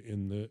counted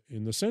in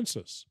the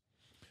census.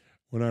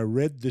 When I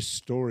read this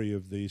story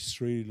of these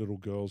three little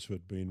girls who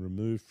had been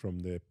removed from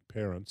their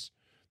parents,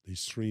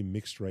 these three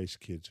mixed-race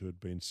kids who had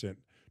been sent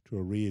to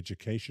a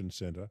re-education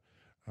centre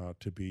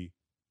to be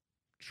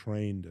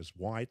trained as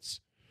whites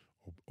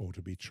or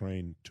to be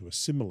trained to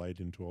assimilate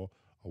into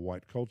a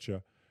white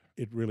culture,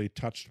 it really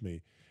touched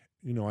me.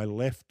 You know, I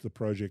left the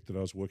project that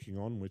I was working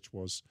on, which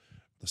was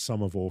The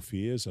Sum of All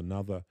Fears,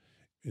 another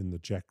in the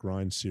Jack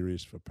Ryan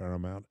series for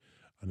Paramount,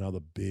 another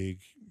big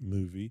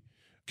movie.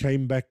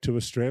 Came back to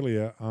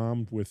Australia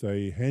armed with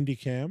a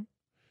handycam,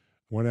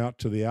 went out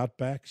to the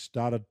outback,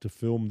 started to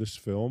film this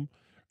film,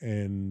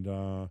 and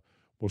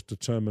was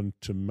determined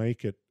to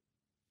make it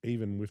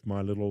even with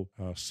my little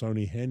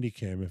Sony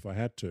handycam if I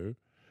had to.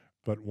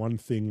 But one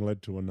thing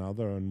led to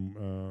another, and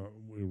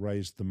we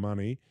raised the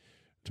money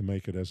to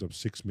make it as a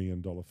 $6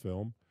 million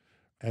film.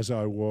 As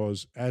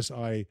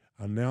I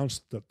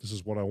announced that this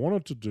is what I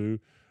wanted to do,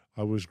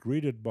 I was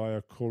greeted by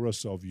a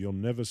chorus of "You'll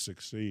never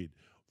succeed"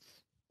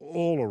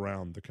 all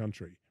around the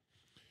country.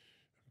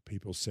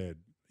 People said,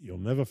 "You'll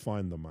never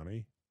find the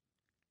money,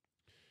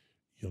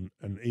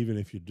 and even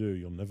if you do,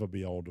 you'll never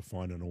be able to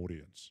find an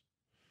audience.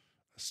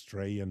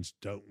 Australians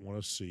don't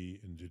want to see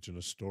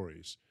Indigenous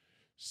stories,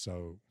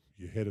 so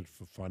you're headed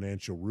for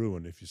financial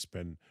ruin if you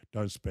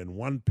don't spend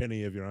one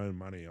penny of your own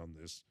money on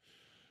this,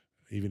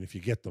 even if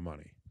you get the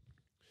money."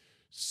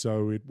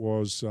 So it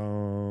was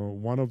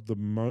one of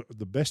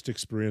the best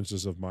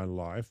experiences of my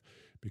life,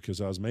 because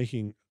I was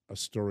making a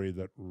story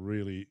that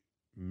really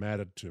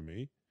mattered to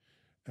me,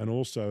 and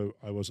also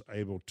I was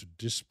able to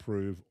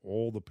disprove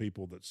all the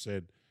people that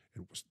said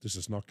this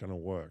is not going to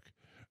work.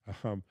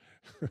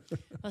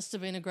 Must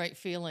have been a great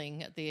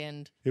feeling at the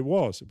end. It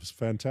was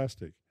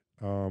fantastic,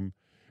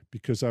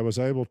 because I was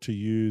able to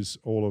use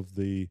all of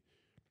the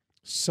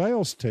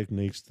sales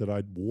techniques that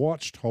I'd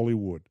watched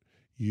Hollywood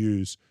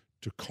use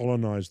to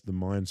colonize the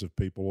minds of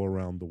people all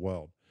around the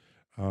world.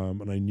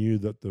 And I knew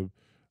that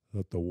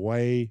the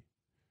way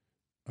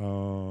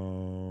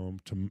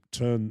to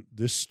turn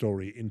this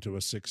story into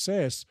a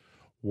success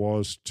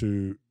was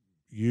to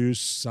use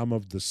some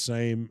of the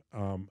same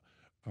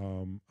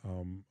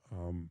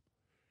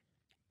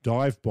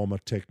dive bomber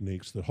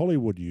techniques that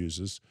Hollywood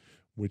uses,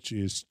 which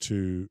is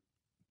to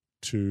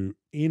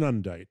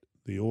inundate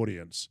the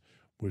audience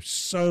with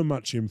so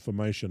much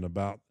information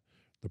about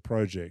the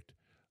project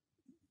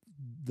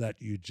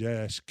that you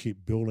just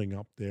keep building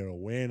up their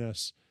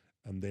awareness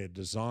and their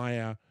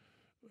desire,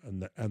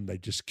 and they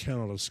just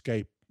cannot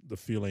escape the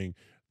feeling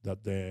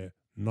that they're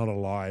not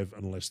alive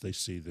unless they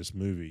see this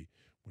movie,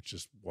 which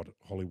is what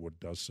Hollywood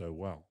does so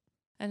well.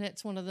 And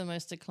it's one of the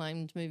most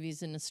acclaimed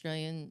movies in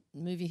Australian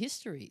movie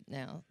history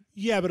now.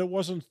 Yeah, but it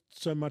wasn't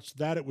so much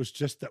that. It was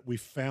just that we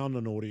found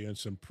an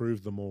audience and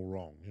proved them all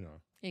wrong, you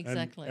know.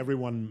 Exactly. And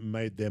everyone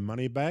made their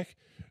money back,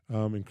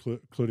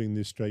 including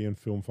the Australian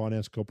Film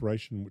Finance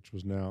Corporation, which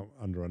was now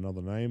under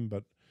another name.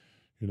 But,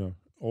 you know,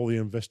 all the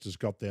investors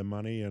got their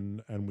money,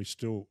 and we're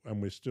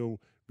still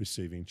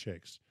receiving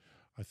checks.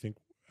 I think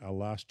our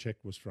last check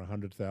was for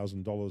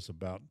 $100,000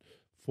 about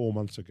 4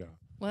 months ago.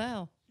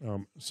 Wow.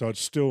 So it's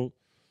still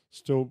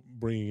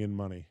bringing in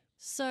money.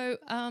 So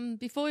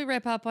before we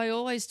wrap up, I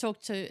always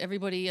talk to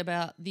everybody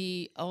about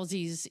the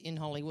Aussies in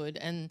Hollywood.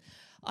 And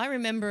I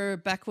remember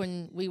back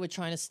when we were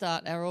trying to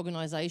start our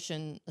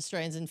organisation,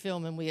 Australians in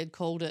Film, and we had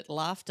called it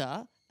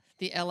LAFTA,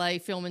 the LA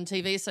Film and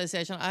TV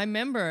Association. I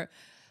remember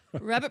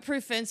Rabbit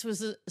Proof Fence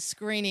was a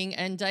screening,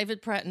 and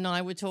David Pratt and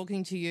I were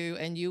talking to you,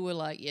 and you were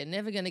like, "You're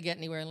never going to get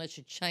anywhere unless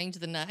you change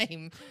the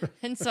name."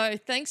 And so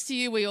thanks to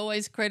you, we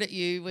always credit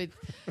you with,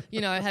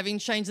 you know, having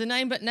changed the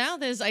name. But now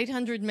there's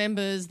 800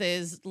 members,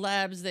 there's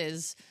labs,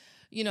 there's,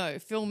 you know,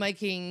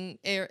 filmmaking.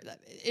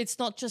 It's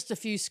not just a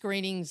few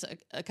screenings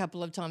a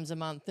couple of times a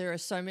month. There are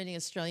so many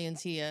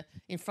Australians here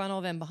in front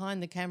of and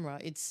behind the camera.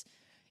 It's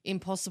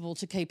impossible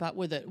to keep up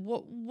with it.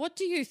 What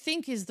do you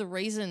think is the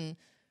reason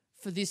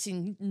for this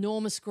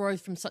enormous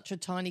growth from such a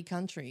tiny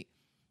country?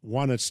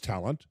 One, it's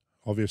talent.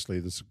 Obviously,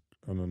 there's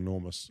an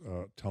enormous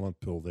talent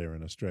pool there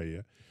in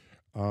Australia.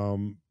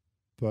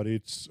 but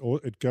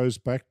it goes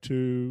back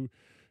to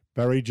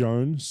Barry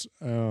Jones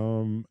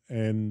and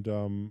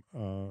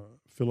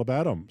Philip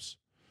Adams,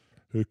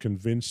 who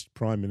convinced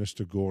Prime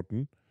Minister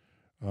Gorton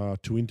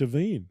to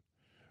intervene,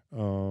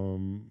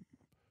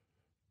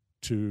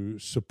 to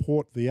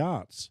support the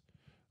arts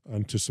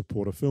and to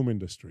support a film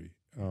industry.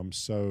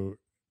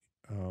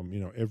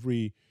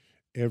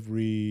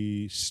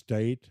 Every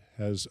state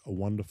has a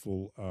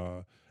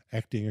wonderful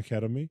acting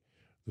academy.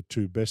 The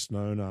two best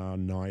known are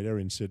NIDA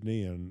in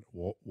Sydney and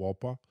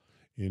WALPA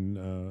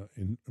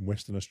in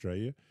Western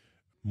Australia.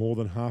 More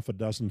than half a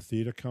dozen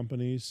theatre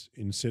companies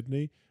in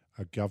Sydney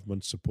are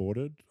government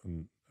supported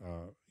and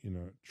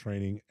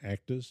training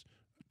actors,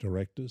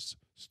 directors,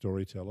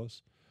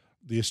 storytellers.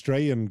 The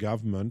Australian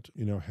government,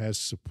 has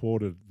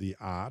supported the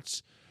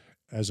arts.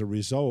 As a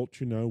result,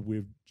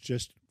 we're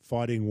just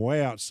fighting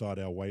way outside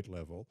our weight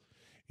level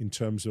in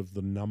terms of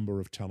the number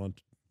of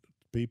talented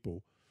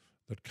people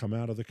that come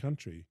out of the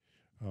country,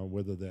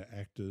 whether they're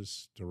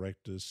actors,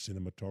 directors,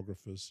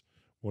 cinematographers,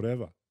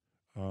 whatever.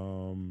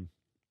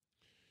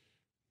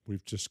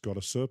 We've just got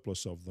a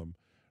surplus of them.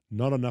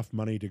 Not enough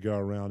money to go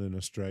around in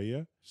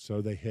Australia, so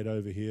they head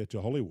over here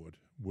to Hollywood,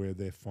 where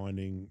they're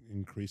finding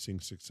increasing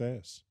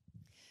success.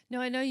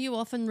 Now, I know you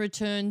often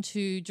return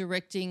to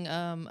directing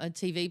a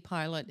TV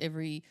pilot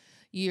every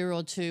year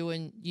or two,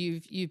 and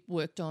you've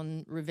worked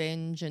on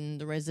Revenge and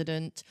The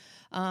Resident.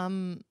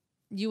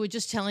 You were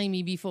just telling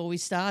me before we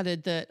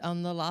started that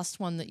on the last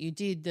one that you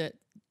did that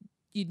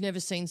you'd never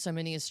seen so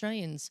many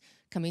Australians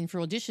come in for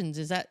auditions.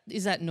 Is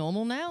that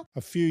normal now?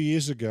 A few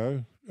years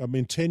ago,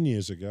 10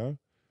 years ago,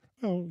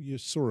 well, you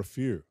saw a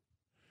few.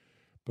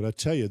 But I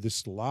tell you,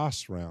 this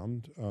last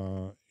round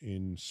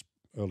in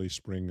early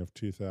spring of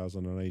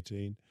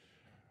 2018,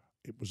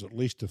 it was at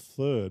least a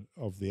third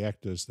of the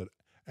actors that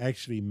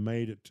actually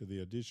made it to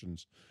the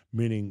auditions,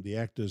 meaning the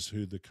actors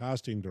who the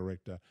casting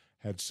director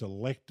had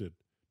selected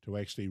to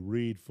actually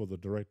read for the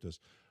directors,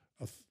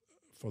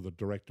 for the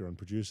director and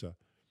producer.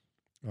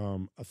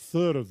 A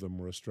third of them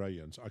were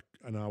Australians,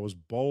 and I was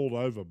bowled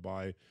over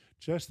by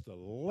just the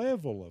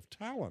level of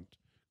talent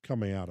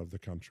coming out of the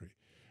country.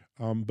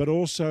 But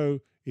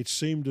also, it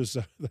seemed as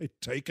though they'd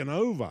taken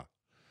over.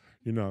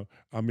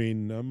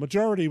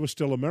 Majority were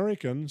still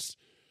Americans,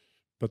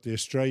 but the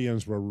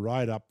Australians were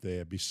right up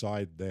there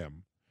beside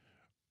them,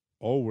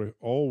 all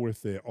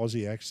with their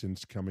Aussie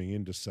accents coming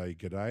in to say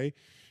g'day,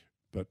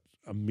 but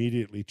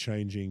immediately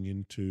changing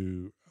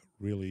into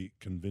really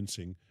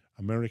convincing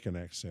American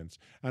accents.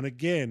 And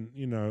again,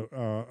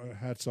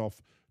 hats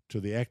off to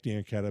the acting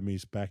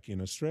academies back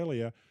in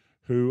Australia,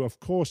 who, of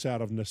course,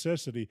 out of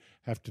necessity,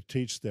 have to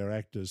teach their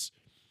actors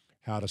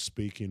how to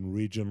speak in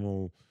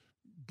regional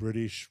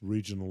British,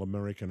 regional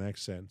American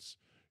accents,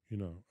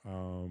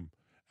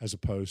 as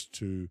opposed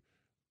to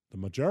the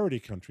majority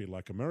country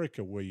like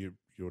America, where you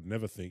would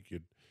never think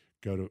you'd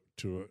go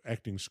to an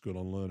acting school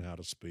and learn how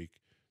to speak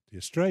the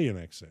Australian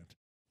accent.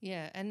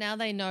 Yeah, and now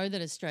they know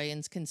that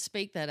Australians can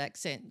speak that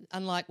accent.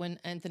 Unlike when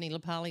Anthony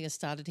LaPaglia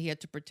started, he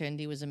had to pretend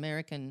he was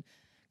American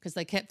because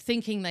they kept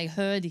thinking they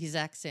heard his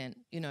accent,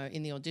 in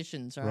the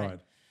auditions, right? Right.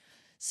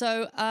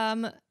 So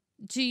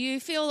do you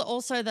feel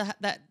also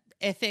that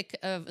ethic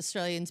of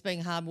Australians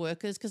being hard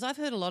workers? Because I've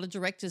heard a lot of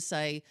directors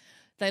say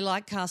they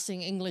like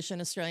casting English and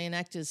Australian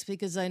actors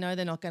because they know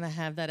they're not going to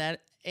have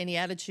that any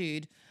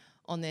attitude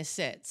on their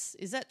sets.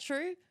 Is that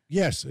true?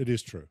 Yes, it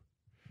is true.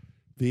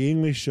 The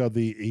English are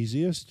the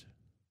easiest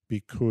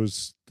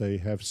because they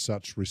have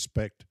such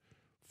respect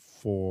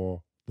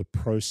for the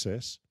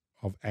process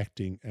of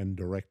acting and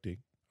directing,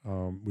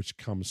 which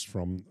comes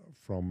from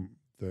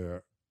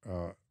their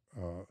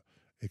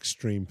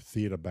extreme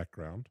theatre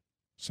background.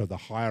 So the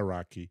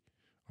hierarchy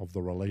of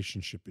the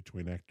relationship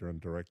between actor and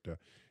director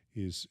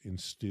is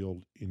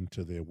instilled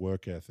into their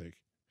work ethic.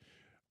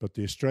 But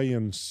the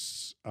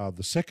Australians are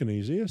the second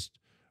easiest.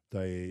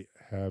 They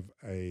have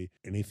a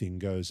anything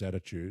goes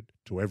attitude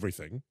to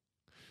everything.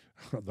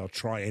 They'll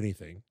try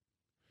anything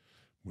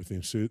with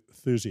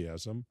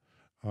enthusiasm.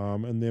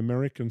 And the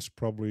Americans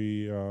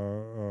probably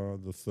are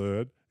the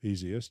third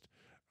easiest.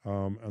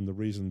 And the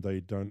reason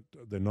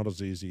they're not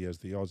as easy as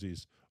the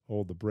Aussies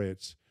or the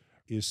Brits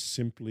is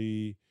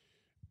simply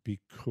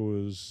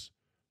because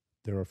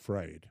they're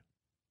afraid.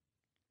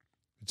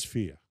 It's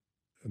fear.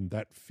 And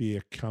that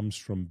fear comes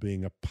from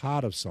being a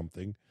part of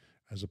something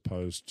as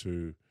opposed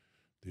to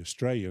the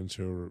Australians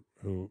who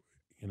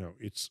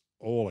it's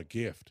all a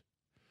gift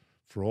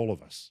for all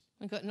of us.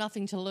 We've got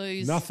nothing to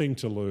lose. Nothing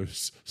to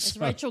lose. As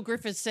Rachel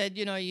Griffiths said,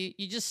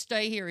 you just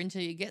stay here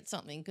until you get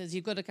something because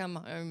you've got to come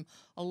home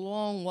a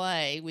long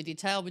way with your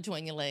tail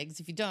between your legs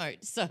if you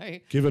don't. So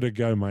give it a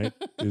go, mate,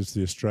 is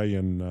the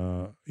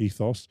Australian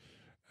ethos,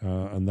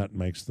 and that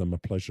makes them a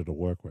pleasure to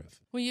work with.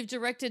 Well, you've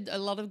directed a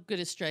lot of good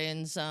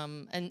Australians,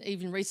 and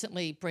even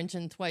recently,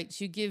 Brenton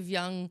Thwaites, you give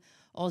young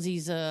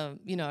Aussies,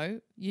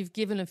 you've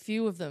given a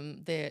few of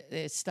them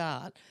their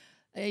start.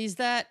 Is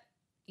that...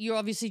 You're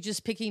obviously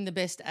just picking the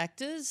best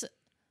actors?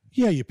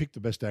 Yeah, you pick the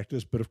best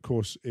actors, but of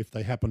course, if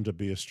they happen to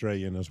be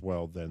Australian as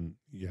well, then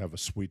you have a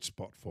sweet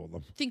spot for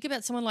them. Think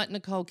about someone like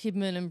Nicole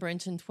Kidman and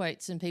Brenton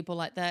Thwaites and people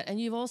like that.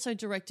 And you've also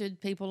directed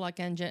people like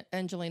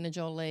Angelina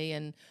Jolie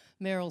and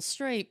Meryl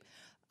Streep.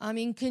 I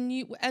mean,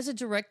 as a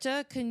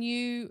director, can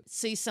you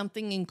see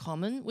something in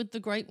common with the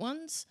great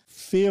ones?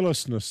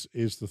 Fearlessness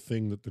is the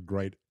thing that the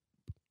great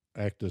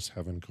actors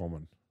have in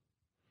common,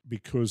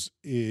 because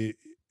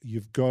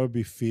you've got to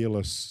be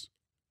fearless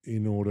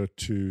in order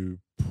to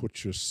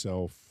put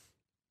yourself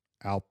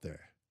out there.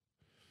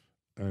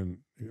 And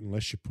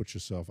unless you put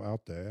yourself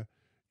out there,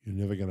 you're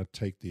never going to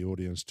take the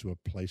audience to a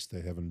place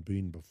they haven't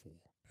been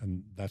before.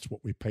 And that's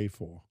what we pay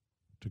for,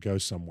 to go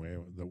somewhere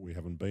that we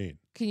haven't been.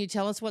 Can you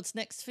tell us what's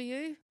next for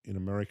you? In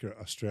America,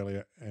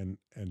 Australia, and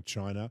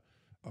China,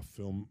 a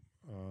film,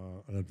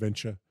 an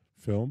adventure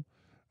film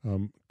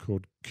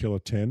called Killer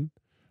 10.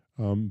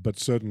 But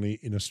certainly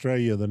in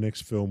Australia, the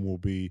next film will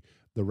be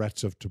The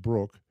Rats of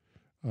Tobruk,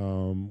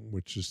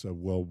 which is a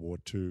World War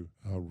II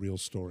real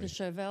story.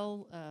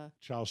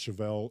 Charles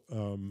Chauvel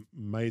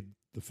made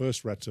the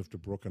first Rats of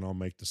Tobruk, and I'll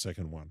make the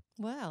second one.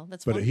 Wow,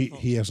 that's but wonderful.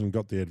 he hasn't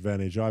got the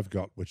advantage I've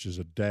got, which is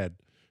a dad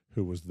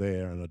who was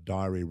there and a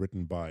diary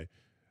written by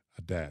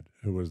a dad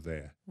who was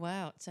there.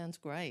 Wow, it sounds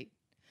great.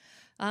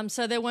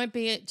 So there won't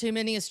be too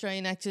many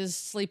Australian actors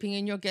sleeping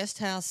in your guest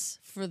house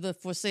for the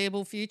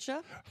foreseeable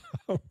future?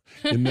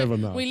 You never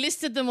know. We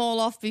listed them all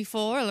off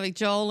before, like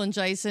Joel and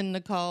Jason,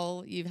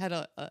 Nicole. You've had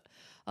a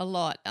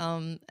lot,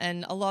 and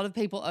a lot of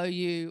people owe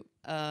you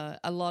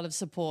a lot of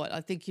support.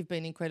 I think you've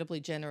been incredibly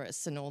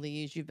generous in all the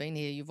years you've been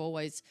here. You've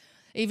always,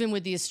 even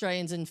with the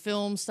Australians in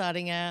film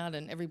starting out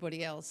and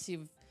everybody else,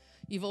 you've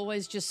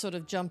always just sort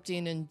of jumped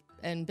in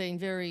and been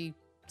very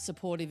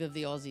supportive of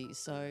the Aussies.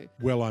 So,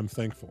 well, I'm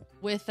thankful.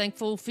 We're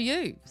thankful for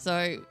you.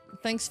 So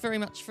thanks very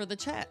much for the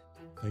chat.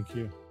 Thank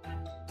you.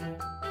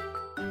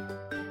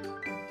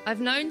 I've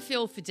known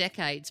Phil for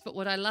decades, but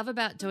what I love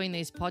about doing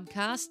these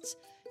podcasts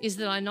is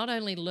that I not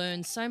only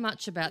learn so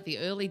much about the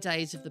early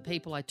days of the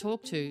people I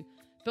talk to,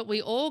 but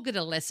we all get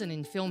a lesson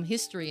in film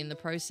history in the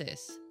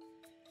process.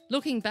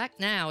 Looking back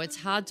now,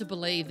 it's hard to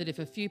believe that if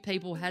a few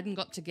people hadn't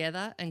got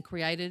together and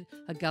created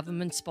a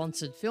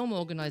government-sponsored film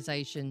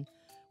organisation,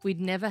 we'd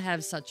never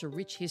have such a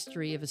rich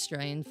history of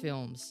Australian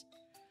films.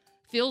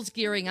 Phil's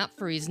gearing up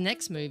for his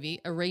next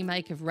movie, a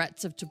remake of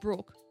Rats of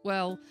Tobruk.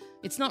 Well,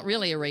 it's not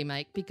really a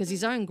remake because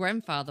his own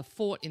grandfather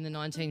fought in the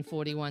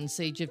 1941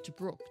 Siege of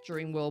Tobruk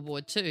during World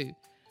War II.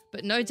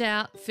 But no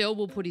doubt Phil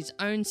will put his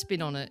own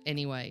spin on it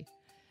anyway,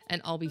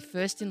 and I'll be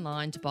first in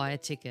line to buy a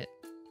ticket.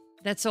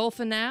 That's all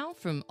for now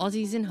from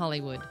Aussies in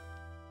Hollywood.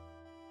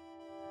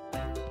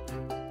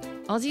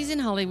 Aussies in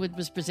Hollywood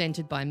was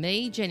presented by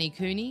me, Jenny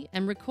Cooney,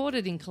 and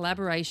recorded in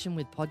collaboration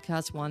with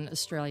Podcast One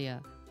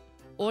Australia.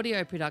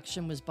 Audio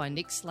production was by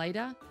Nick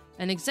Slater,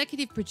 and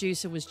executive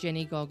producer was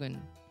Jenny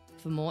Goggin.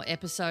 For more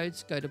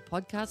episodes, go to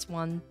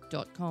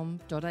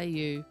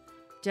podcastone.com.au,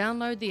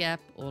 download the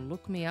app, or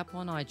look me up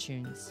on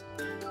iTunes.